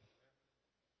church.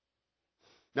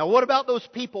 Now, what about those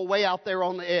people way out there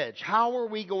on the edge? How are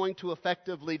we going to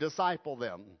effectively disciple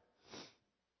them?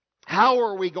 How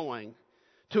are we going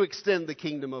to extend the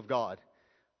kingdom of God?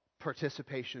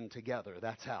 Participation together,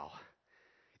 that's how.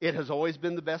 It has always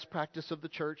been the best practice of the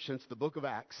church since the book of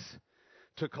Acts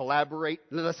to collaborate.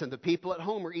 Listen, the people at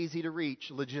home are easy to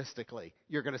reach logistically.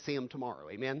 You're going to see them tomorrow,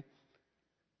 amen?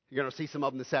 You're going to see some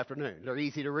of them this afternoon. They're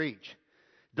easy to reach.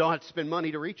 Don't have to spend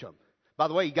money to reach them. By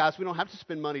the way, you guys, we don't have to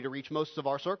spend money to reach most of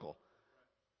our circle.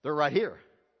 They're right here.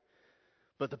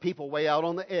 But the people way out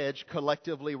on the edge,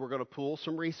 collectively, we're going to pool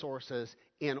some resources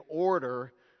in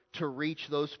order to reach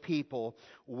those people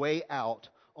way out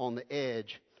on the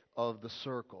edge of the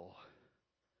circle.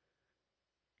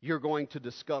 You're going to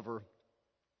discover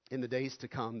in the days to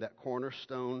come that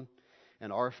Cornerstone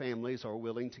and our families are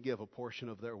willing to give a portion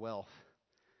of their wealth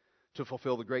to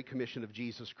fulfill the Great Commission of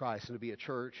Jesus Christ and to be a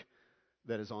church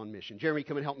that is on mission. Jeremy,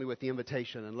 come and help me with the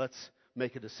invitation, and let's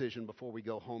make a decision before we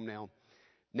go home now.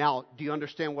 Now, do you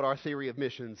understand what our theory of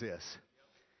missions is?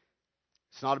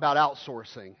 It's not about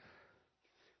outsourcing.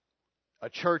 A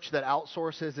church that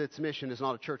outsources its mission is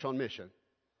not a church on mission.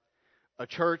 A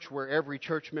church where every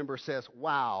church member says,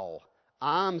 wow,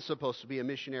 I'm supposed to be a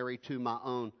missionary to my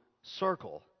own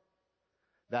circle.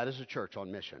 That is a church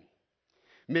on mission.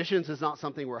 Missions is not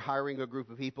something we're hiring a group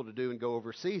of people to do and go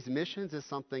overseas. Missions is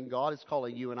something God is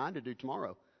calling you and I to do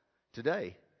tomorrow,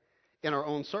 today, in our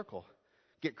own circle.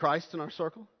 Get Christ in our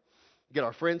circle. Get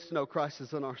our friends to know Christ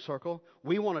is in our circle.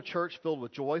 We want a church filled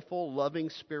with joyful,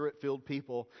 loving, Spirit-filled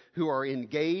people who are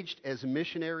engaged as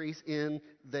missionaries in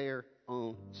their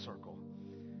own circle.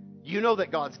 You know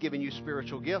that God's given you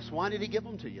spiritual gifts. Why did He give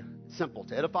them to you? Simple.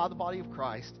 To edify the body of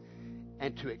Christ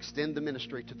and to extend the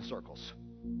ministry to the circles.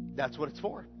 That's what it's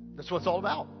for. That's what it's all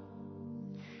about.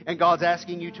 And God's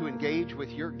asking you to engage with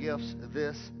your gifts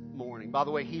this morning. By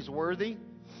the way, He's worthy.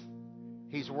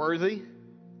 He's worthy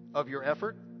of your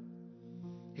effort.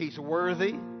 He's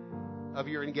worthy of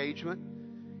your engagement.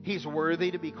 He's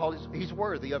worthy to be called. He's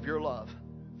worthy of your love.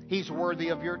 He's worthy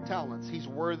of your talents. He's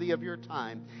worthy of your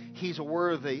time. He's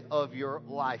worthy of your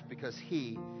life because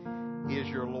He is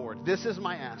your Lord. This is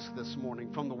my ask this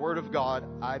morning. From the Word of God,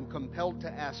 I'm compelled to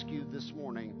ask you this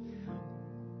morning,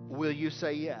 will you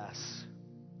say yes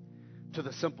to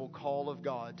the simple call of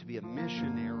God to be a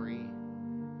missionary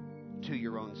to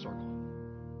your own circle?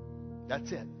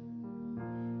 That's it.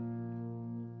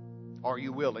 Are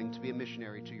you willing to be a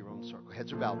missionary to your own circle?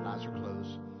 Heads are bowed and eyes are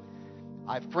closed.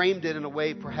 I've framed it in a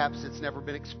way perhaps it's never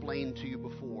been explained to you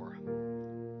before.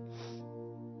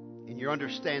 In your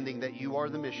understanding that you are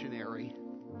the missionary,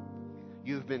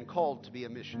 you've been called to be a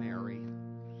missionary.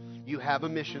 You have a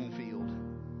mission field.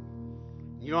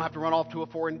 You don't have to run off to a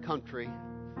foreign country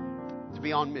to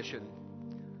be on mission.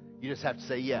 You just have to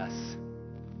say yes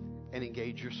and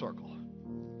engage your circle.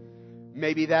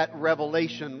 Maybe that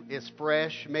revelation is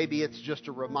fresh. Maybe it's just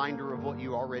a reminder of what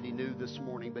you already knew this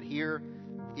morning. But here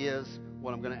is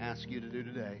what I'm going to ask you to do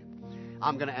today.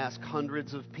 I'm going to ask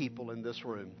hundreds of people in this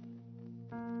room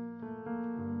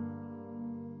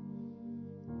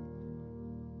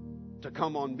to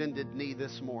come on bended knee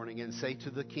this morning and say to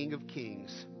the King of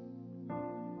Kings,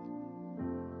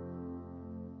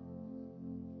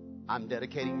 I'm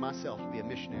dedicating myself to be a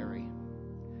missionary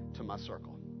to my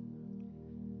circle.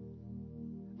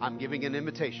 I'm giving an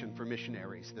invitation for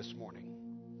missionaries this morning.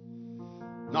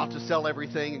 Not to sell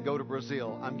everything and go to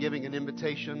Brazil. I'm giving an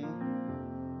invitation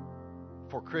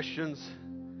for Christians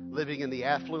living in the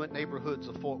affluent neighborhoods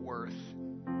of Fort Worth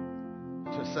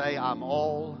to say, I'm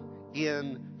all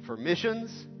in for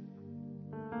missions.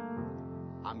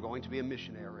 I'm going to be a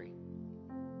missionary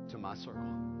to my circle.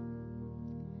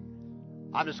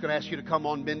 I'm just going to ask you to come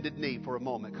on bended knee for a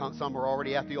moment. Some are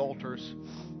already at the altars.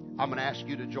 I'm going to ask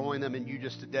you to join them and you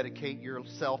just to dedicate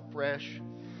yourself fresh.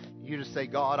 You just say,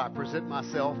 God, I present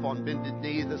myself on bended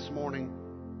knee this morning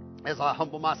as I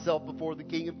humble myself before the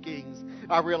King of Kings.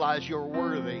 I realize you're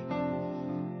worthy.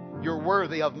 You're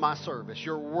worthy of my service.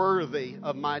 You're worthy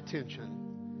of my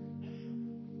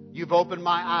attention. You've opened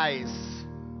my eyes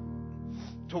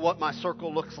to what my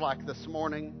circle looks like this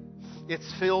morning.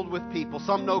 It's filled with people.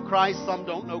 Some know Christ, some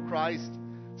don't know Christ.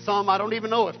 Some I don't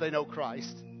even know if they know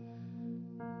Christ.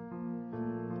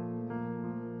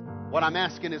 What I'm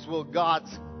asking is, will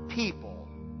God's people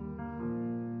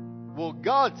be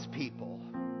God's people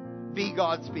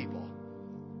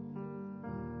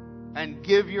and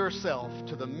give yourself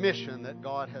to the mission that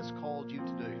God has called you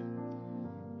to do?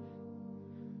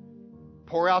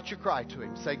 Pour out your cry to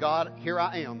Him. Say, God, here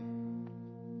I am.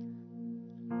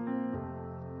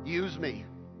 Use me.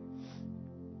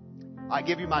 I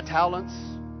give you my talents.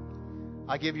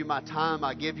 I give you my time.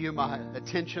 I give you my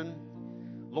attention.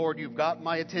 Lord, you've got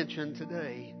my attention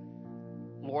today.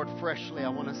 Lord, freshly I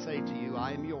want to say to you,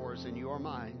 I am yours and you are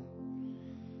mine.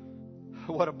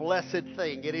 What a blessed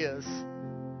thing it is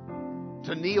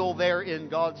to kneel there in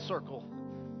God's circle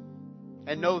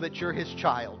and know that you're His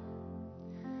child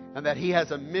and that He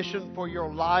has a mission for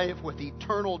your life with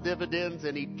eternal dividends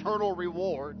and eternal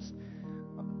rewards,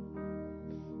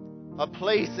 a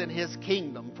place in His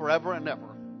kingdom forever and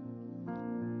ever.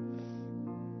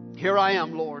 Here I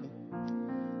am, Lord.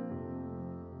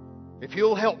 If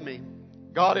you'll help me,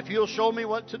 God, if you'll show me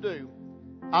what to do,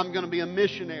 I'm going to be a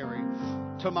missionary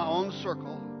to my own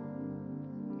circle.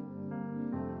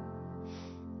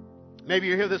 Maybe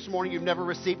you're here this morning, you've never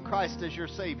received Christ as your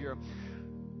Savior.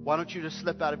 Why don't you just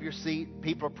slip out of your seat?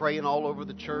 People are praying all over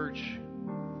the church.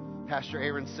 Pastor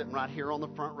Aaron's sitting right here on the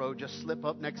front row. Just slip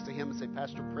up next to him and say,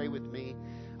 Pastor, pray with me.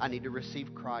 I need to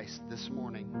receive Christ this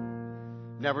morning.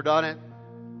 Never done it.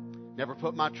 Never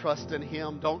put my trust in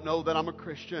Him. Don't know that I'm a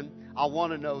Christian. I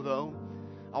want to know, though.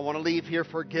 I want to leave here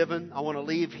forgiven. I want to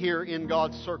leave here in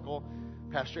God's circle.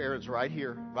 Pastor Aaron's right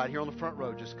here on the front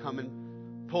row. Just come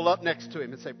and pull up next to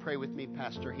him and say, pray with me,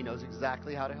 Pastor. He knows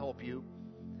exactly how to help you.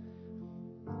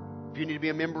 If you need to be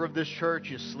a member of this church,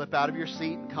 you slip out of your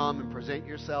seat and come and present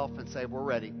yourself and say, we're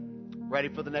ready. Ready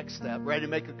for the next step. Ready to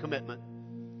make a commitment.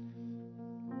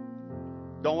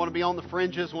 Don't want to be on the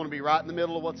fringes. Want to be right in the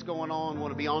middle of what's going on.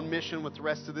 Want to be on mission with the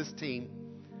rest of this team.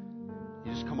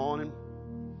 You just come on and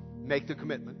make the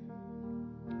commitment.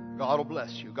 God will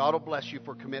bless you. God will bless you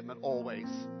for commitment always.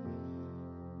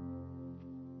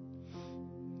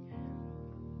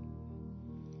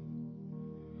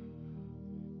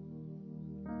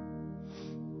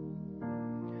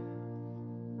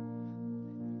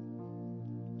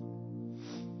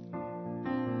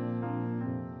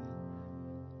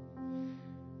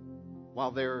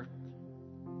 While they're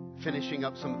finishing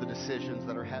up some of the decisions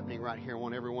that are happening right here, I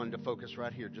want everyone to focus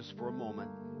right here just for a moment.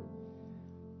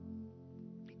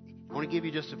 I want to give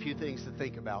you just a few things to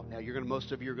think about. Now,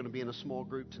 most of you are going to be in a small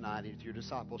group tonight. It's your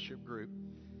discipleship group.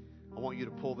 I want you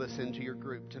to pull this into your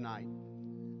group tonight.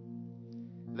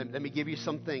 Let me give you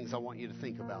some things I want you to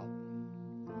think about.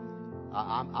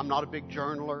 I'm not a big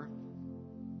journaler.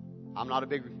 I'm not a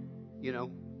big,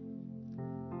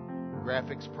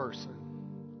 graphics person.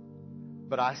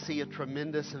 But I see a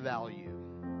tremendous value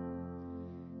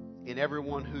in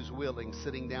everyone who's willing,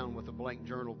 sitting down with a blank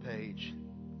journal page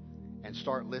and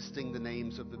start listing the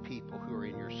names of the people who are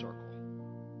in your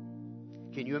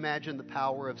circle. Can you imagine the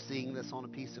power of seeing this on a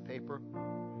piece of paper?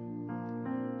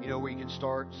 Where you can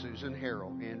start Susan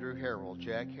Herrell, Andrew Herrell,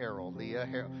 Jack Herrell, Leah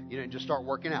Herrell. Just start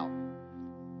working out.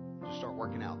 Just start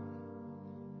working out.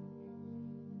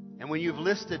 And when you've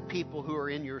listed people who are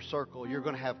in your circle, you're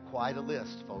going to have quite a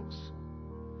list, folks.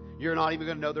 You're not even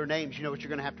going to know their names. You know what you're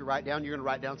going to have to write down? You're going to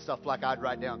write down stuff like I'd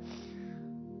write down.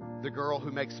 the girl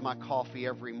who makes my coffee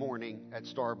every morning at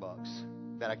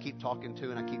Starbucks that I keep talking to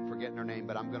and I keep forgetting her name,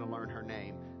 but I'm going to learn her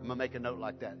name. I'm going to make a note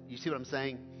like that. You see what I'm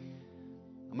saying?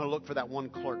 I'm going to look for that one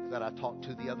clerk that I talked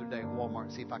to the other day at Walmart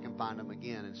and see if I can find him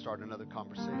again and start another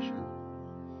conversation.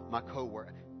 My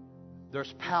coworker.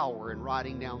 There's power in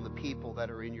writing down the people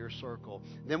that are in your circle.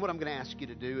 Then what I'm going to ask you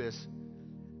to do is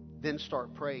then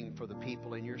start praying for the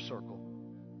people in your circle.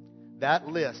 That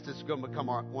list is going to become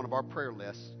one of our prayer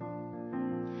lists.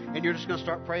 And you're just going to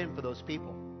start praying for those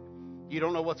people. You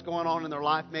don't know what's going on in their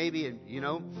life maybe, and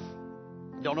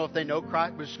don't know if they know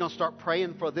Christ. We're just going to start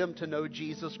praying for them to know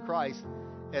Jesus Christ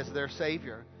as their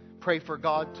Savior. Pray for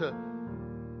God to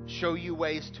show you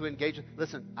ways to engage.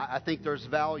 Listen, I think there's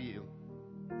value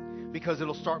because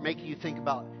it'll start making you think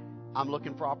about, I'm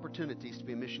looking for opportunities to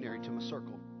be a missionary to my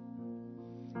circle.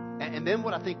 And then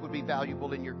what I think would be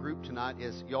valuable in your group tonight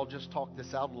is y'all just talk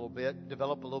this out a little bit,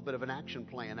 develop a little bit of an action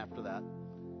plan after that.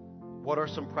 What are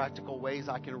some practical ways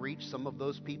I can reach some of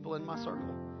those people in my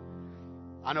circle?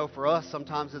 I know for us,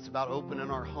 sometimes it's about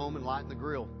opening our home and lighting the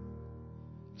grill.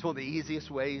 It's one of the easiest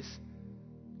ways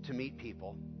to meet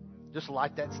people. Just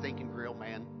light that stinking grill,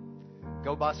 man.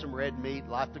 Go buy some red meat,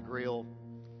 light the grill,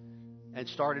 and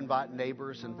start inviting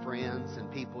neighbors and friends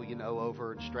and people you know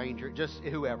over, and strangers, just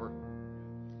whoever.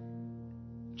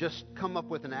 Just come up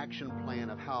with an action plan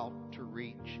of how to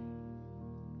reach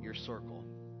your circle.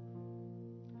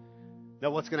 Now,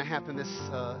 what's going to happen this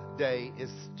day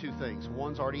is two things.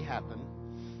 One's already happened.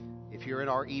 If you're in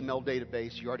our email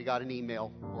database, you already got an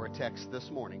email or a text this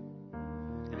morning.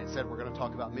 And it said we're going to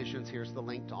talk about missions. Here's the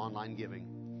link to online giving.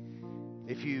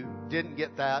 If you didn't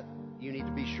get that, you need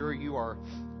to be sure you are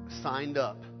signed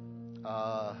up.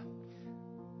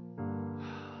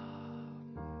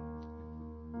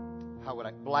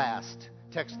 Blast.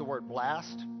 Text the word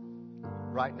blast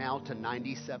right now to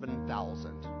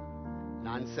 97,000.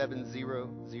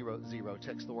 97000.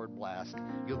 Text the word blast.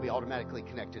 You'll be automatically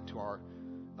connected to our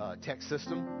text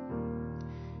system.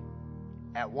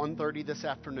 At 1:30 this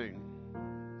afternoon,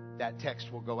 that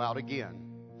text will go out again.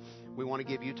 We want to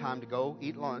give you time to go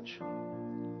eat lunch.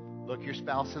 Look your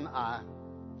spouse in the eye.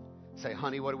 Say,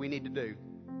 honey, what do we need to do?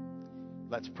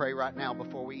 Let's pray right now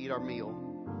before we eat our meal.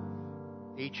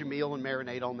 Eat your meal and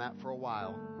marinate on that for a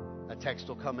while. A text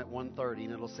will come at 1:30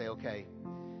 and it'll say, okay,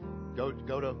 go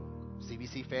to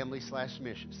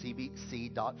cbc.family/mission,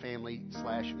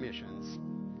 cbc.family/missions.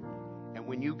 And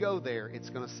when you go there, it's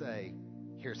going to say,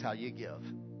 here's how you give.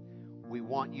 We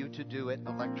want you to do it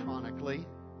electronically.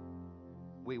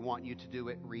 We want you to do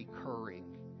it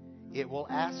recurring. It will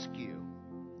ask you,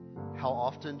 how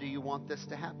often do you want this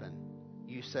to happen?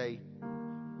 You say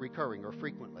recurring or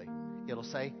frequently. It'll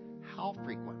say, how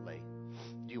frequently?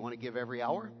 Do you want to give every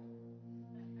hour?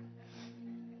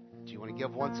 Do you want to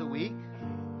give once a week?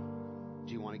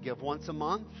 Do you want to give once a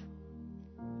month?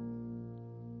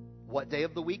 What day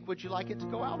of the week would you like it to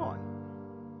go out on?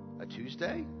 A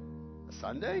Tuesday? A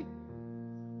Sunday?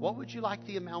 What would you like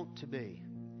the amount to be?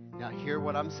 Now, hear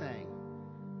what I'm saying.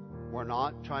 We're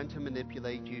not trying to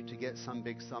manipulate you to get some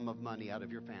big sum of money out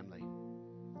of your family.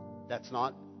 That's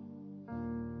not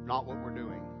what we're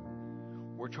doing.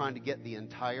 We're trying to get the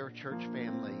entire church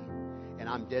family, and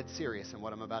I'm dead serious in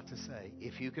what I'm about to say.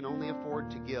 If you can only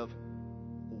afford to give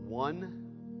 $1,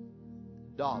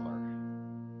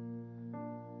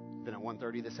 then at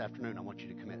 1:30 this afternoon, I want you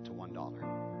to commit to $1.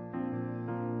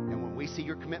 And when we see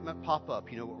your commitment pop up,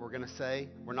 you know what we're going to say?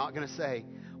 We're not going to say,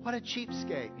 what a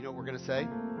cheapskate. You know what we're going to say?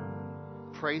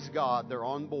 Praise God, they're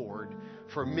on board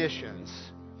for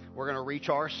missions. We're going to reach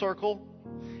our circle,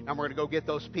 and we're going to go get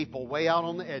those people way out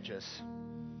on the edges.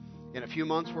 In a few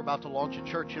months, we're about to launch a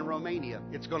church in Romania.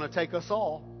 It's going to take us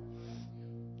all.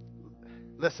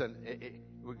 Listen,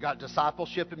 we've got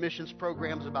discipleship and missions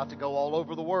programs about to go all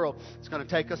over the world. It's going to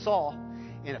take us all.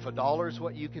 And if $1 is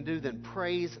what you can do, then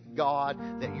praise God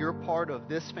that you're part of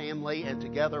this family, and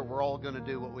together we're all going to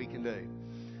do what we can do.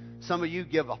 Some of you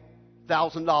give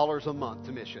 $1,000 a month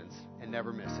to missions and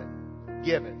never miss it.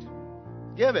 Give it.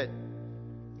 Give it.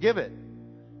 Give it.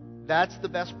 That's the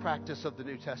best practice of the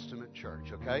New Testament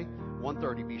church, okay?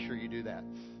 1:30, be sure you do that.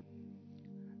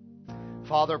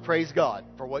 Father, praise God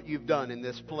for what you've done in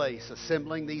this place,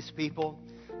 assembling these people.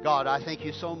 God, I thank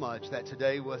you so much that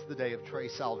today was the day of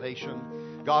Trey's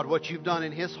salvation. God, what you've done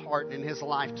in his heart and in his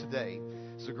life today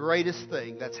is the greatest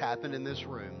thing that's happened in this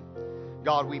room.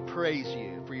 God, we praise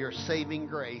you for your saving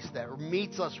grace that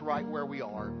meets us right where we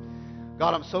are.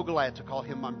 God, I'm so glad to call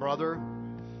him my brother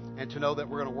and to know that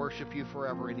we're going to worship you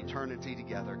forever in eternity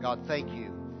together. God, thank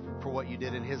you for what you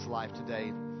did in his life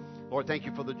today. Lord, thank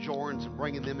you for the Jorns and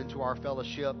bringing them into our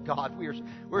fellowship. God,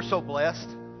 we're so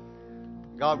blessed.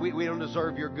 God, we don't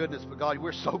deserve your goodness, but God,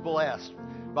 we're so blessed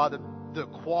by the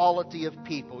quality of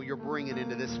people you're bringing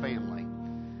into this family.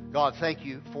 God, thank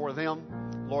you for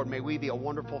them. Lord, may we be a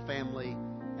wonderful family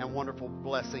and wonderful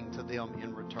blessing to them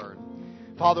in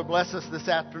return. Father, bless us this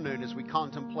afternoon as we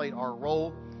contemplate our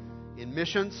role in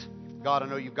missions. God, I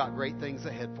know you've got great things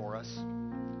ahead for us.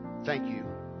 Thank you.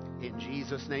 In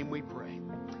Jesus' name we pray.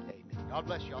 Amen. God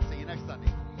bless you. I'll see you next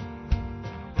Sunday.